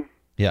I'm in,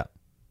 yeah.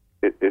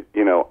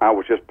 I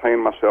was just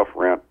paying myself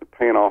rent,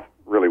 paying off,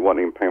 really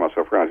wasn't even paying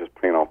myself rent, I was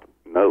just paying off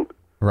the note.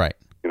 Right.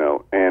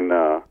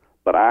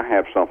 But I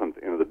have something at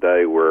the end of the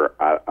day where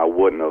I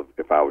wouldn't have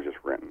if I was just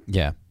renting.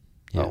 Yeah.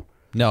 So,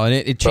 no, and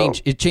it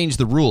changed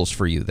the rules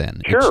for you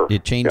then. Sure.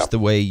 It changed the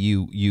way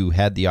you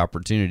had the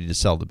opportunity to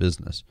sell the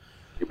business.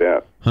 You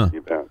bet. Huh.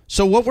 You bet.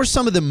 So what were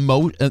some of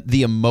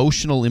the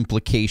emotional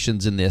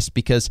implications in this?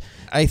 Because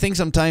I think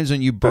sometimes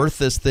when you birth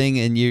this thing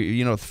and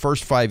the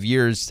first 5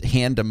 years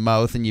hand to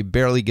mouth and you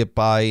barely get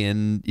by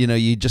and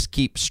you just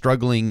keep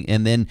struggling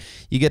and then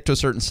you get to a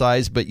certain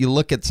size, but you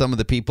look at some of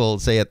the people,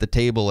 say at the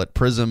table at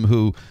Prism,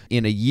 who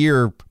in a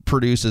year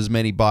produce as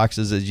many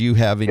boxes as you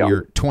have in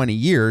your 20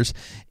 years,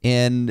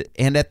 and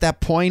at that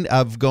point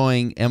of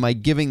going, am I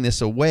giving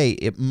this away?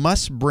 It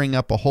must bring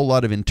up a whole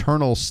lot of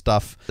internal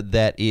stuff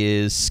that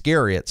is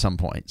scary at some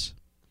points.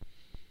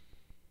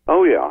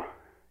 Oh, yeah.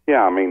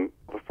 Yeah, I mean,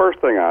 the first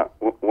thing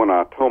when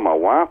I told my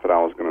wife that I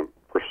was going to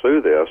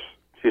pursue this,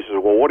 she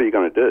says, well, what are you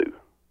going to do?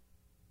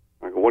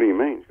 I go, what do you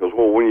mean? She goes,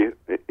 well,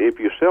 if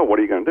you sell, what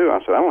are you going to do? I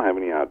said, I don't have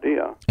any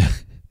idea.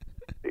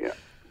 Yeah.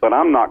 But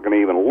I'm not going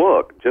to even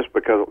look just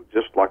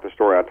like the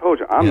story I told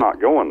you, I'm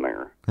not going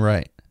there.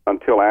 Right.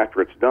 Until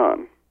after it's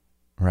done.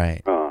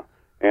 Right.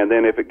 And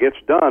then if it gets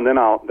done, then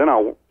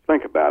I'll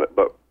think about it.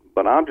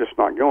 But I'm just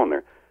not going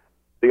there.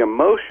 The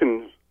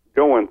emotions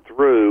going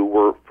through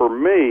were, for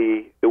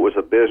me, it was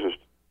a business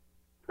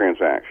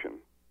transaction.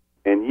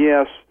 And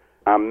yes,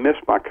 I miss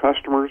my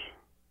customers.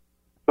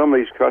 Some of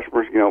these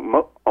customers,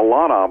 a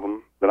lot of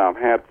them that I've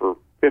had for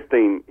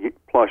 15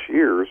 plus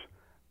years,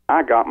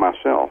 I got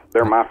myself.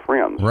 They're my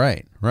friends.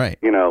 Right.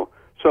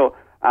 So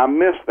I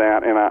miss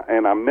that,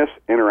 and I miss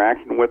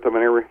interacting with them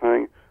and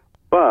everything.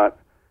 But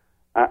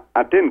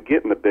I didn't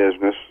get in the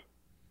business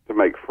to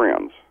make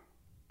friends.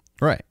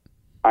 Right.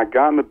 I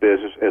got in the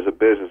business as a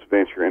business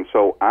venture, and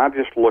so I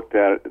just looked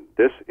at it.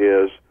 This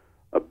is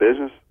a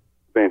business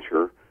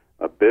venture,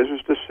 a business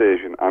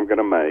decision I'm going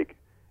to make,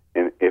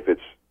 and if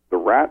it's the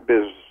right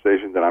business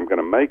decision, then I'm going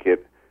to make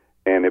it,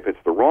 and if it's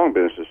the wrong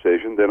business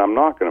decision, then I'm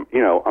not going to,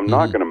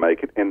 not going to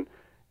make it, and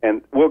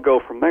we'll go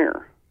from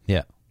there.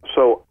 Yeah.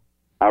 So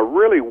I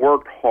really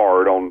worked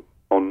hard on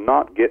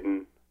not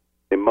getting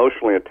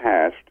emotionally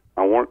attached.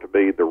 I want it to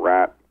be the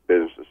right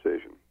business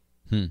decision.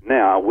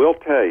 Now, I will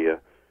tell you,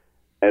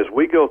 as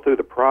we go through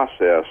the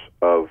process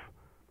of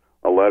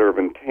a letter of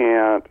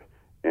intent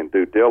and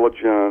due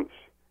diligence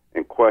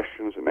and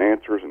questions and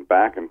answers and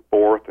back and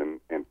forth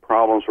and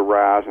problems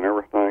arise and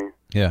everything,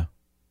 yeah.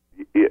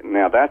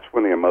 Now that's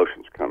when the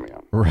emotions come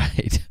in.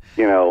 Right.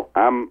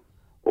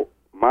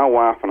 My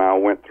wife and I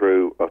went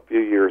through a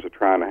few years of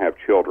trying to have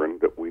children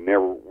that we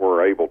never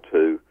were able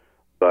to,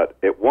 but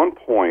at one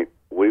point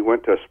we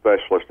went to a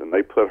specialist and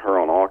they put her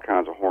on all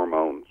kinds of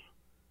hormones.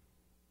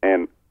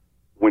 And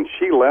when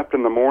she left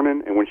in the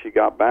morning and when she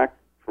got back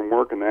from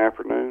work in the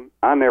afternoon,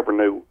 I never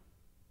knew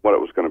what it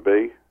was going to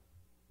be,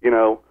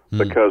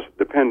 because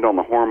depending on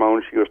the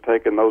hormones she was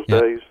taking those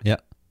days.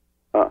 Yeah.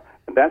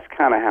 And that's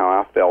kind of how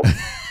I felt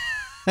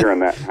during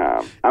that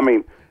time. I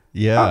mean,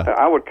 yeah.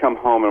 I would come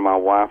home and my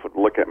wife would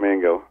look at me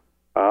and go,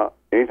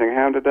 anything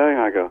happened today? And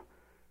I go,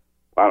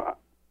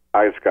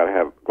 I just got to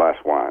have a glass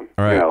of wine.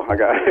 All right. I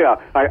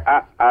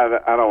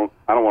don't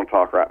want to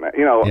talk right now.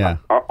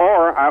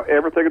 Or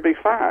everything would be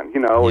fine.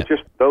 It's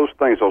just those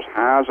things, those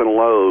highs and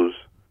lows.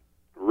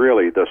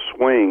 Really, the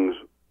swings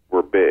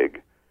were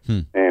big,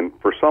 And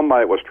for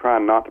somebody that was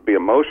trying not to be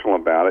emotional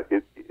about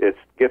it, it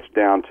gets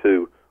down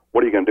to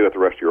what are you going to do with the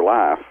rest of your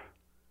life?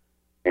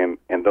 And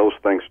those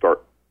things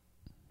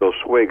those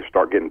swigs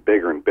start getting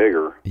bigger and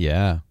bigger.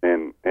 Yeah.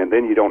 And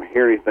then you don't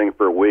hear anything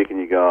for a week, and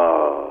you go,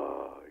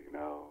 oh, you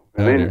know.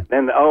 And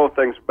then the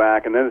thing's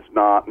back, and then it's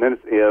not, and then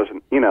it is,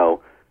 and you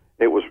know,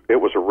 it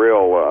was a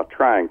real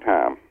trying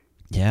time.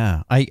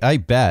 Yeah, I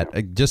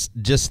bet. Just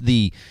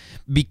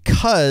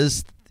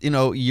because you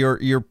know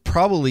you're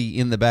probably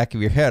in the back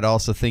of your head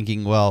also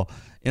thinking, well,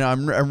 you know,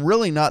 I'm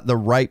really not the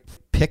right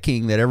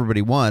picking that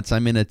everybody wants.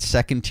 I'm in a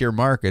second tier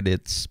market.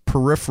 It's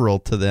peripheral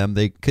to them.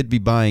 They could be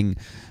buying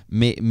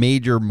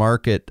major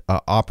market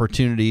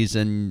opportunities,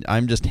 and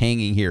I'm just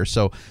hanging here.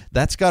 So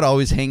that's got to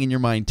always hang in your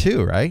mind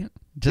too, right?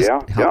 Just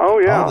all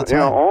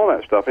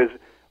that stuff is.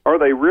 Are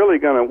they really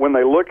going to, when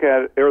they look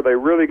at it, are they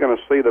really going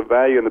to see the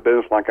value in the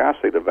business like I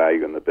see the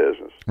value in the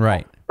business?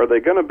 Right. Are they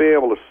going to be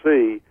able to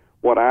see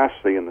what I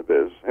see in the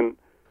business? And,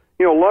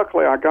 you know,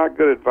 luckily I got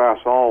good advice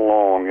all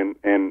along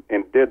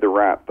and did the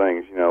right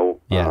things, you know.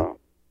 Yeah.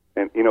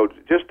 And, you know,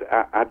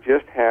 I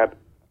just had,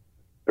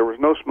 there was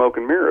no smoke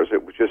and mirrors.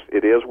 It was just,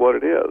 it is what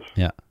it is.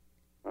 Yeah.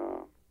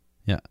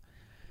 Yeah.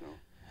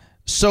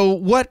 So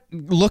what,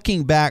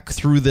 looking back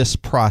through this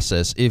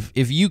process, if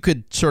you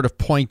could sort of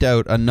point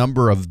out a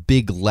number of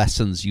big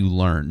lessons you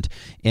learned,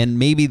 and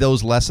maybe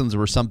those lessons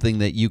were something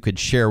that you could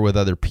share with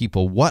other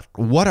people, what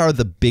are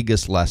the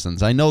biggest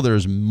lessons? I know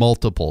there's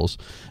multiples,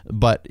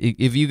 but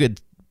if you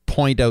could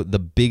point out the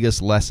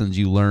biggest lessons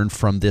you learned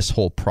from this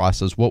whole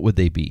process, what would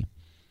they be?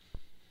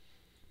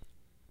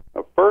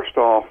 First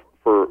off,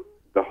 for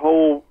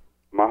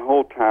my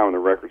whole time in the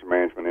records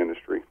management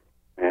industry,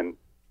 and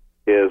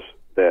is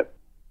that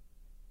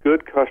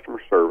good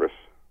customer service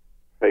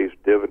pays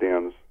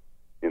dividends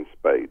in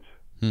spades.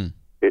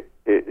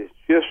 It's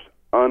just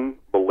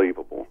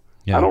unbelievable.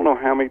 Yeah. I don't know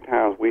how many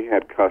times we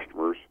had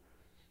customers,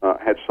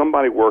 had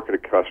somebody work at a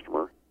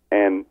customer,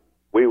 and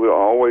we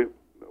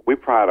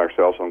pride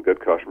ourselves on good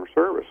customer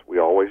service. We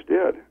always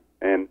did.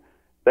 And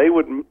they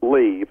would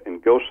leave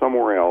and go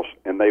somewhere else,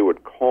 and they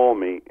would call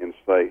me and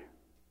say,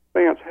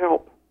 Vance,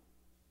 help.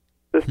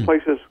 This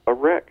place is a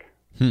wreck.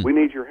 We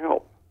need your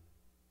help.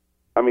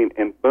 I mean,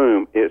 and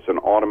boom, it's an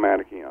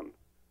automatic in.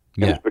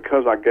 And it's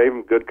because I gave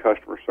them good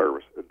customer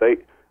service.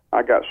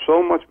 I got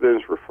so much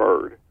business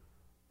referred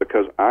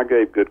because I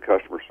gave good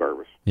customer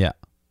service. Yeah.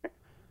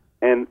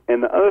 And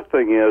the other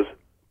thing is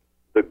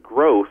the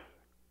growth.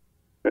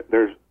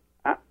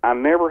 I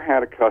never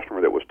had a customer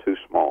that was too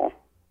small.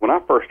 When I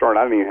first started,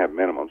 I didn't even have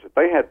minimums. If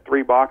they had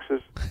 3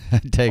 boxes,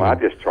 I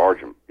just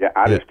charged them. Yeah,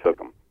 I just took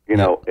them. You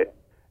know,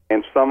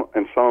 and some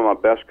of my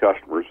best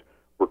customers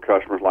were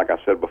customers, like I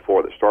said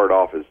before, that started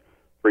off as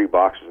 3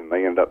 boxes, and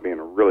they end up being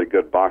a really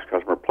good box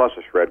customer plus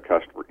a shred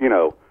customer, you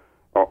know,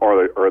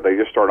 or they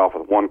just start off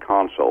with 1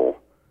 console,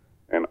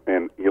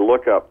 and you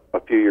look up a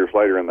few years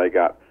later and they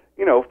got,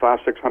 you know,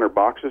 500-600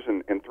 boxes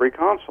and 3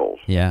 consoles.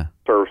 Yeah.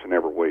 Servicing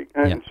every week,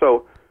 and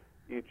so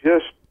you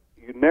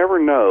never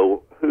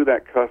know who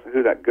that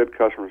good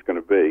customer is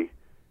going to be,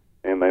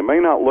 and they may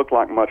not look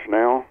like much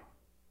now,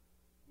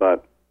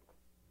 but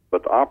the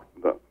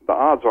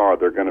odds are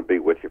they're going to be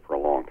with you for a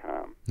long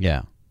time.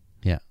 Yeah.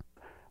 Yeah.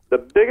 The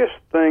biggest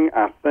thing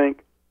I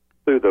think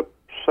through the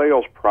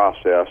sales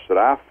process that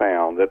I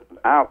found that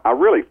I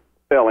really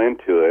fell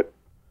into it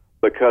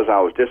because I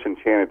was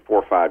disenchanted 4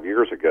 or 5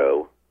 years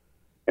ago,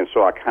 and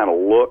so I kind of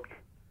looked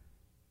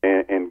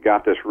and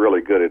got this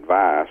really good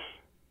advice.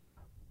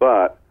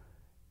 But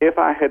if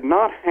I had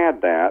not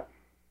had that,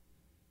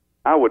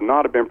 I would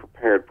not have been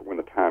prepared for when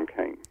the time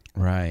came.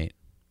 Right.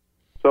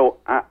 So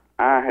I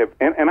have,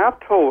 and I've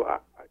told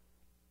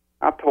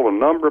a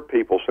number of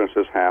people since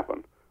this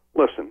happened,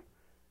 listen,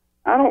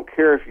 I don't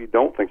care if you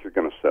don't think you're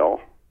going to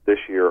sell this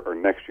year or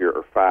next year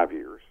or 5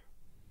 years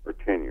or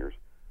 10 years.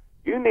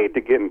 You need to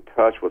get in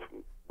touch with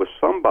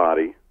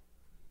somebody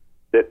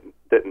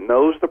that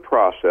knows the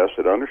process,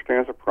 that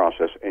understands the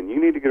process, and you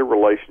need to get a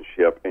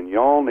relationship, and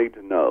y'all need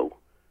to know,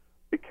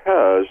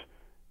 because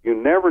you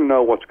never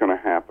know what's going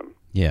to happen.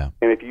 Yeah.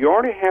 And if you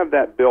already have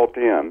that built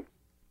in,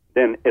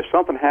 then if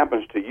something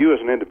happens to you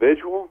as an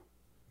individual,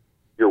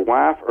 your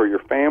wife or your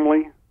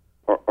family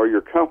or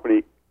your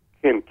company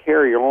can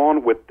carry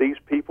on with these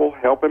people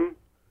helping,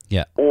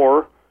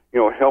 or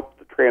help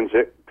the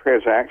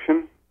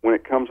transaction when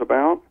it comes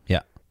about.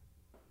 Yeah.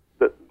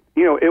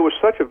 It was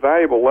such a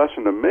valuable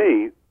lesson to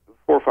me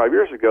 4 or 5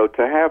 years ago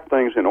to have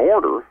things in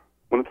order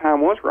when the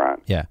time was right.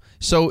 Yeah.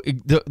 So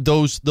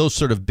those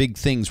sort of big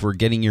things were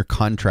getting your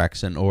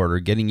contracts in order,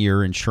 getting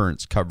your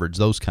insurance coverage,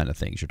 those kind of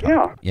things you're talking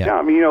about. Yeah.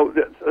 I mean,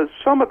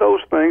 some of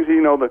those things,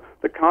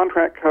 the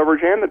contract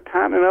coverage and the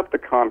tightening up the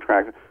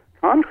contract.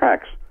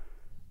 Contracts,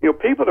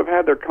 people that have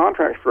had their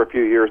contracts for a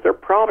few years, they're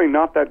probably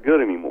not that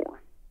good anymore.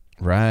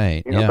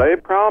 Right. They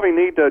probably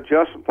need to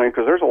adjust some things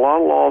because there's a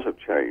lot of laws that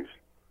have changed.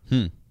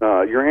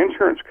 Your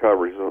insurance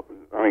coverage,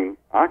 I mean,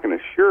 I can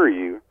assure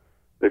you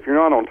that if you're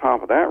not on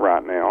top of that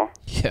right now,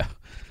 these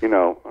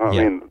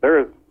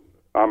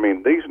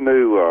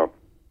new,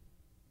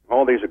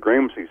 all these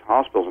agreements these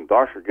hospitals and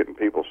doctors are getting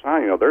people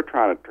signed, they're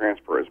trying to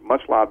transfer as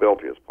much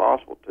liability as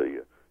possible to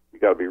you. You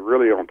got to be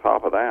really on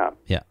top of that.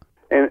 Yeah.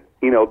 And,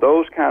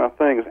 those kind of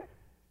things.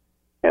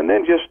 And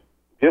then just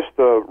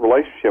the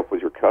relationship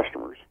with your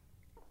customers.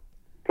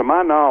 To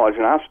my knowledge,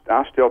 and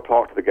I still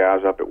talk to the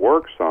guys up at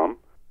work some,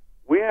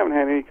 we haven't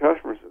had any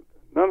customers.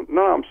 None of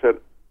them said,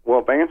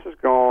 well, Vance is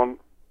gone,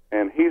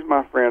 and he's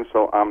my friend,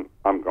 so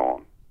I'm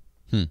gone.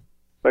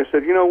 They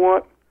said, you know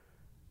what?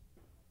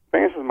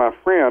 Vance is my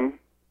friend,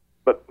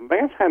 but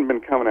Vance hadn't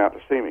been coming out to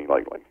see me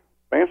lately.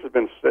 Vance has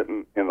been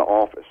sitting in the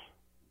office,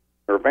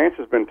 or Vance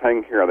has been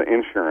taking care of the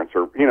insurance,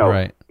 or,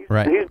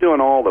 Right. He's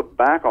doing all the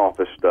back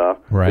office stuff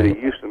that he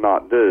used to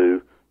not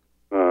do,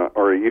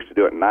 or he used to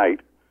do at night.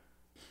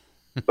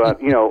 But,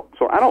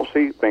 so I don't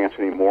see Vance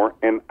anymore,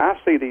 and I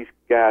see these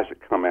guys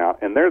that come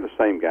out, and they're the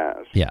same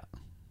guys. Yeah.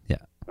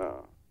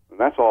 And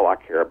that's all I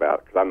care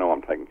about, because I know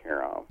I'm taken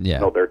care of. Yeah.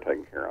 I know they're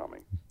taking care of me.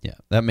 Yeah,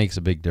 that makes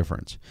a big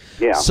difference.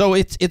 Yeah. So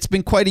it's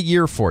been quite a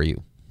year for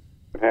you.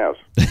 It has.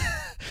 It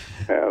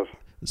has.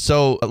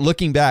 So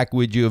looking back,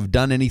 would you have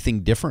done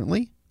anything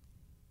differently?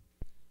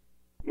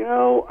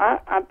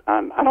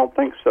 I don't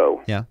think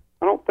so. Yeah.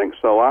 I don't think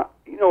so.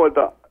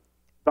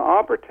 The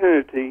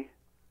opportunity,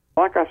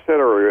 like I said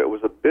earlier, it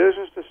was a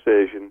business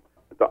decision.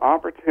 The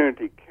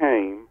opportunity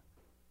came,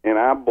 and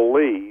I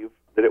believe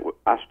that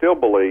I still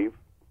believe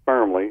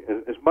firmly,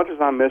 as much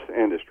as I miss the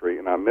industry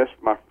and I miss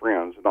my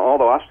friends, and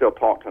although I still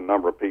talk to a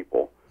number of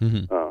people,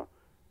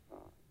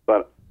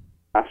 but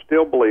I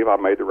still believe I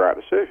made the right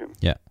decision.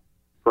 Yeah.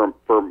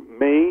 For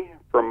me,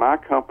 for my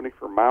company,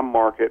 for my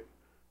market,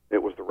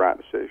 it was the right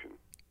decision.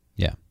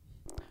 Yeah.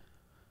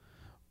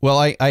 Well,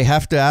 I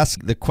have to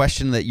ask the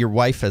question that your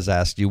wife has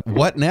asked you.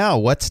 What now?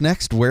 What's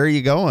next? Where are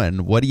you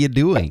going? What are you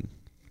doing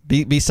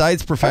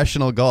besides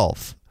professional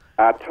golf?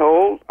 I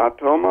told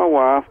my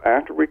wife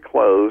after we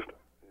closed,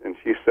 and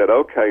she said,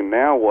 okay,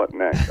 now what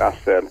next? I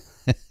said,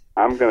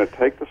 I'm going to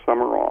take the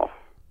summer off.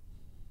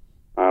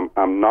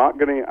 I'm not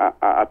going to,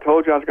 I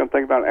told you I was going to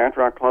think about it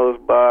after I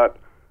closed, but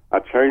I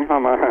changed my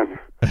mind.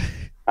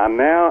 I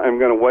now am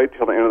going to wait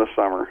till the end of the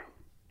summer.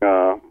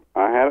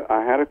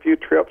 I had a few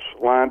trips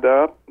lined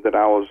up that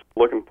I was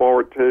looking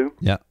forward to.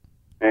 Yeah.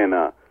 And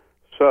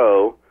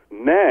so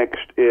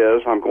next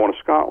is I'm going to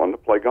Scotland to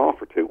play golf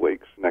for 2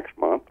 weeks next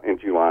month in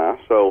July.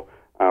 So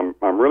I'm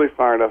really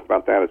fired up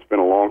about that. It's been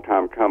a long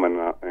time coming,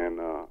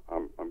 and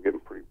I'm getting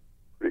pretty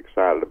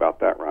excited about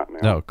that right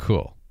now. Oh,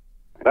 cool.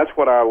 That's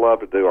what I love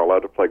to do. I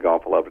love to play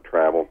golf. I love to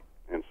travel,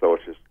 and so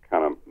it's just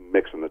kind of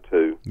mixing the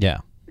two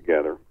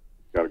together.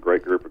 Got a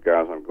great group of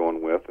guys I'm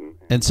going with,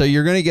 and so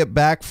you're going to get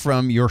back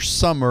from your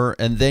summer,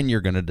 and then you're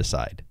going to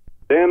decide.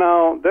 Then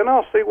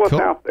I'll see what's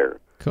out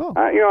there. Cool.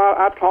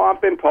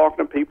 I've been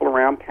talking to people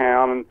around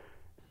town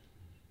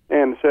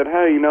and said,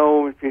 hey,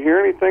 if you hear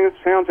anything that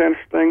sounds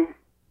interesting,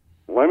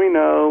 let me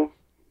know.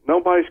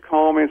 Nobody's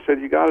called me and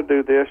said you got to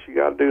do this, you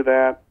got to do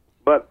that,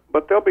 but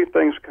there'll be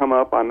things come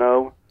up. I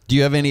know. Do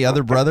you have any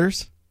other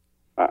brothers?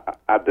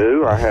 I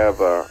do. I have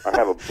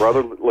a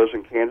brother that lives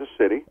in Kansas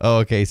City. Oh,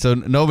 okay. So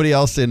nobody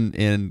else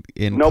in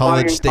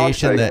College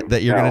Station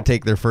that you're going to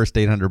take their first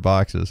 800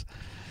 boxes.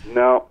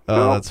 No.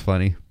 Oh, that's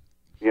funny.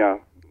 Yeah.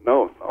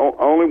 No,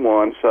 only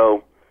one.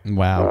 So.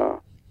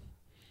 Wow.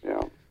 Yeah.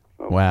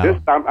 So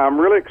wow. I'm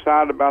really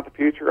excited about the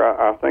future.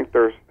 I think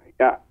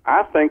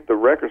I think the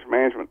records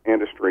management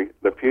industry,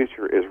 the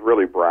future is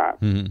really bright.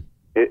 Mm-hmm.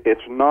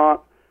 It's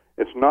not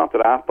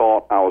that I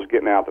thought I was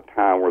getting out the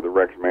time where the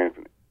records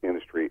management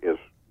industry is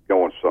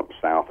going something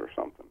south or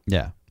something.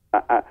 Yeah.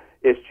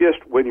 It's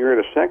just when you're in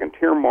a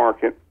second-tier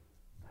market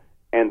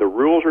and the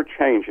rules are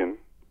changing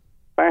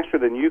faster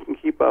than you can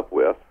keep up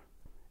with,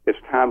 it's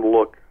time to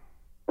look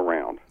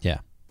around. Yeah.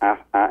 I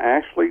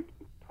actually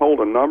told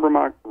a number of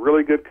my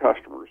really good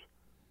customers,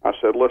 I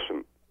said,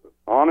 listen,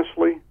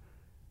 honestly,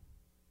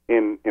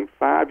 in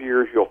 5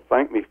 years you'll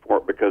thank me for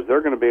it because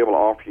they're going to be able to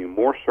offer you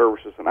more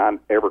services than I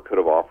ever could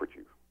have offered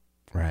you.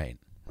 Right.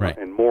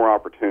 And more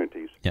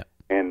opportunities. Yeah.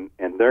 And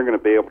they're going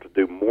to be able to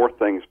do more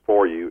things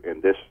for you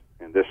in this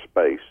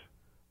space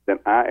than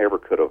I ever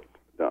could have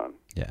done.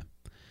 Yeah.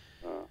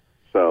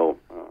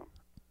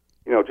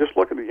 Just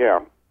looking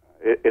at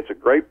it's a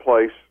great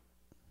place.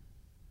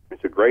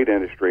 It's a great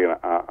industry, and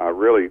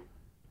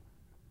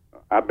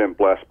I've been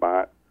blessed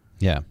by it.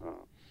 Yeah.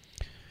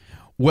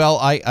 Well,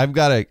 I've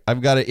got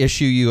to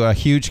issue you a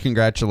huge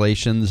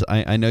congratulations.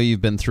 I know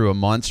you've been through a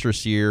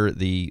monstrous year,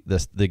 the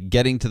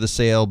getting to the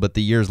sale, but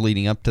the years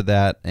leading up to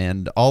that,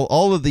 and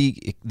all of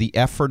the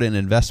effort and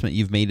investment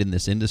you've made in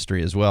this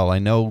industry as well. I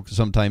know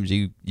sometimes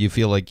you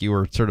feel like you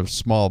were sort of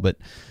small, but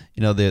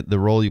the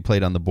role you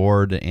played on the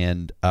board,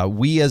 and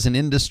we as an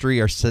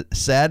industry are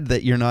sad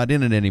that you're not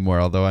in it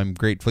anymore. Although I'm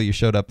grateful you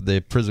showed up at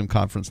the Prism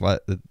conference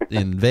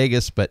in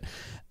Vegas, but.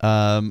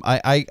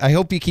 I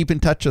hope you keep in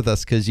touch with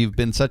us because you've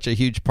been such a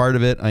huge part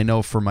of it. I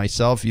know for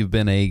myself, you've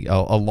been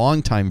a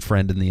longtime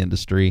friend in the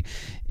industry,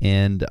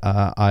 and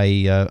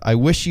I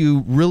wish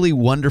you really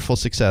wonderful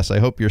success. I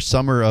hope your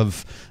summer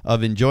of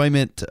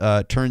enjoyment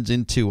turns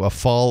into a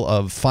fall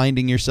of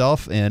finding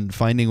yourself and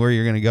finding where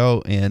you're going to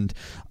go, and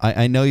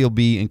I know you'll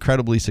be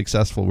incredibly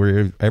successful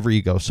wherever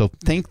you go. So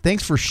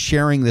thanks for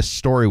sharing this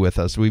story with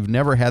us. We've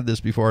never had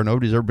this before.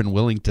 Nobody's ever been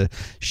willing to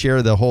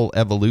share the whole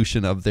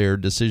evolution of their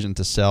decision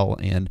to sell,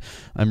 and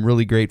I'm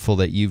really grateful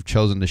that you've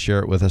chosen to share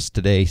it with us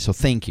today. So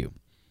thank you.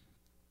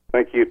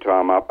 Thank you,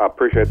 Tom. I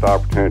appreciate the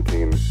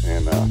opportunity, and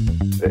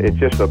it's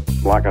just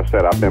like I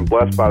said, I've been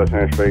blessed by this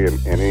industry,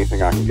 and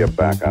anything I can give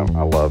back, I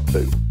love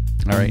to.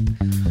 All right.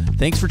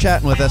 Thanks for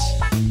chatting with us.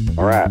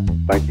 All right.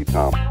 Thank you,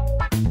 Tom.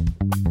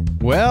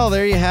 Well,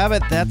 there you have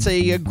it. That's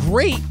a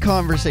great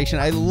conversation.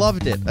 I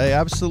loved it. I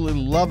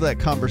absolutely love that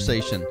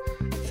conversation.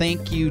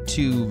 Thank you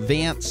to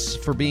Vance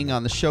for being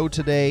on the show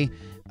today.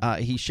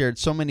 He shared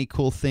so many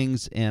cool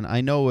things, and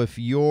I know if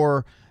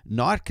you're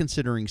not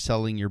considering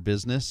selling your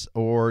business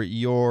or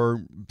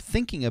you're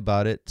thinking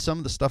about it, some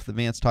of the stuff that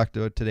Vance talked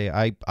about today,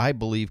 I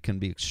believe can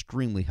be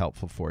extremely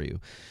helpful for you.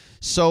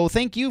 So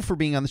thank you for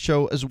being on the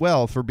show as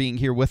well, for being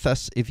here with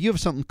us. If you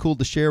have something cool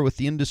to share with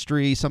the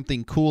industry,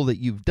 something cool that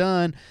you've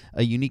done,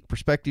 a unique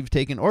perspective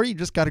taken, or you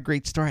just got a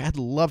great story, I'd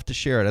love to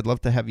share it. I'd love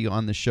to have you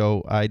on the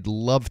show. I'd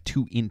love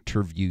to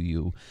interview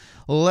you.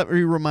 Let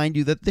me remind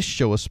you that this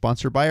show is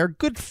sponsored by our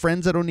good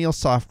friends at O'Neill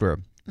Software.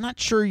 Not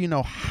sure you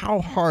know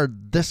how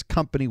hard this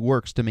company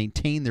works to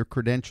maintain their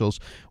credentials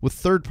with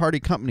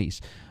third-party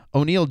companies.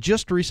 O'Neill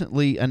just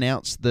recently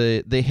announced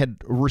they had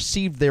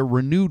received their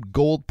renewed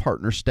gold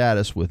partner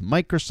status with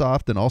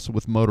Microsoft and also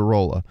with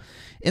Motorola.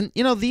 And,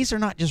 these are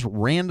not just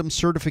random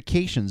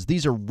certifications.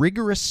 These are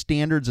rigorous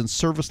standards and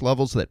service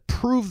levels that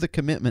prove the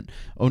commitment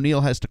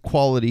O'Neill has to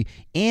quality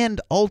and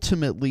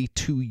ultimately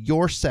to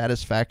your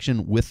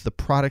satisfaction with the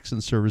products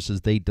and services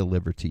they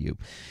deliver to you.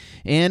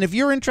 And if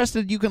you're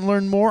interested, you can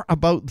learn more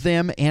about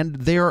them and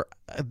their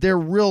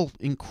real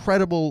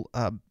incredible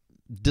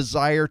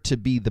desire to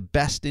be the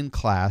best in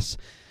class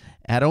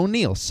at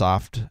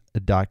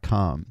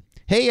o'neillsoft.com.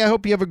 Hey, I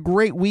hope you have a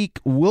great week.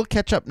 We'll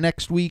catch up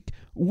next week.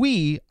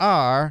 We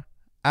are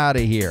out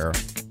of here.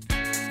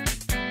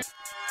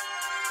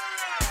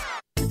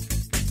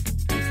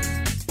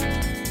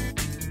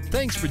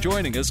 Thanks for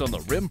joining us on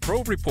the RIM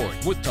Pro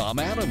Report with Tom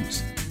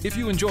Adams. If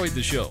you enjoyed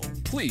the show,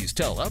 please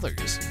tell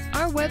others.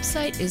 Our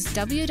website is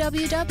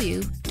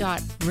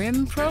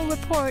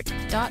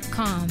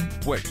www.rimproreport.com,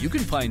 where you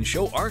can find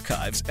show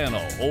archives and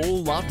a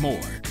whole lot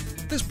more.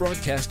 This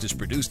broadcast is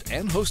produced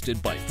and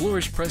hosted by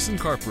Flourish Press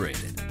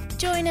Incorporated.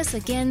 Join us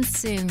again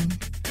soon.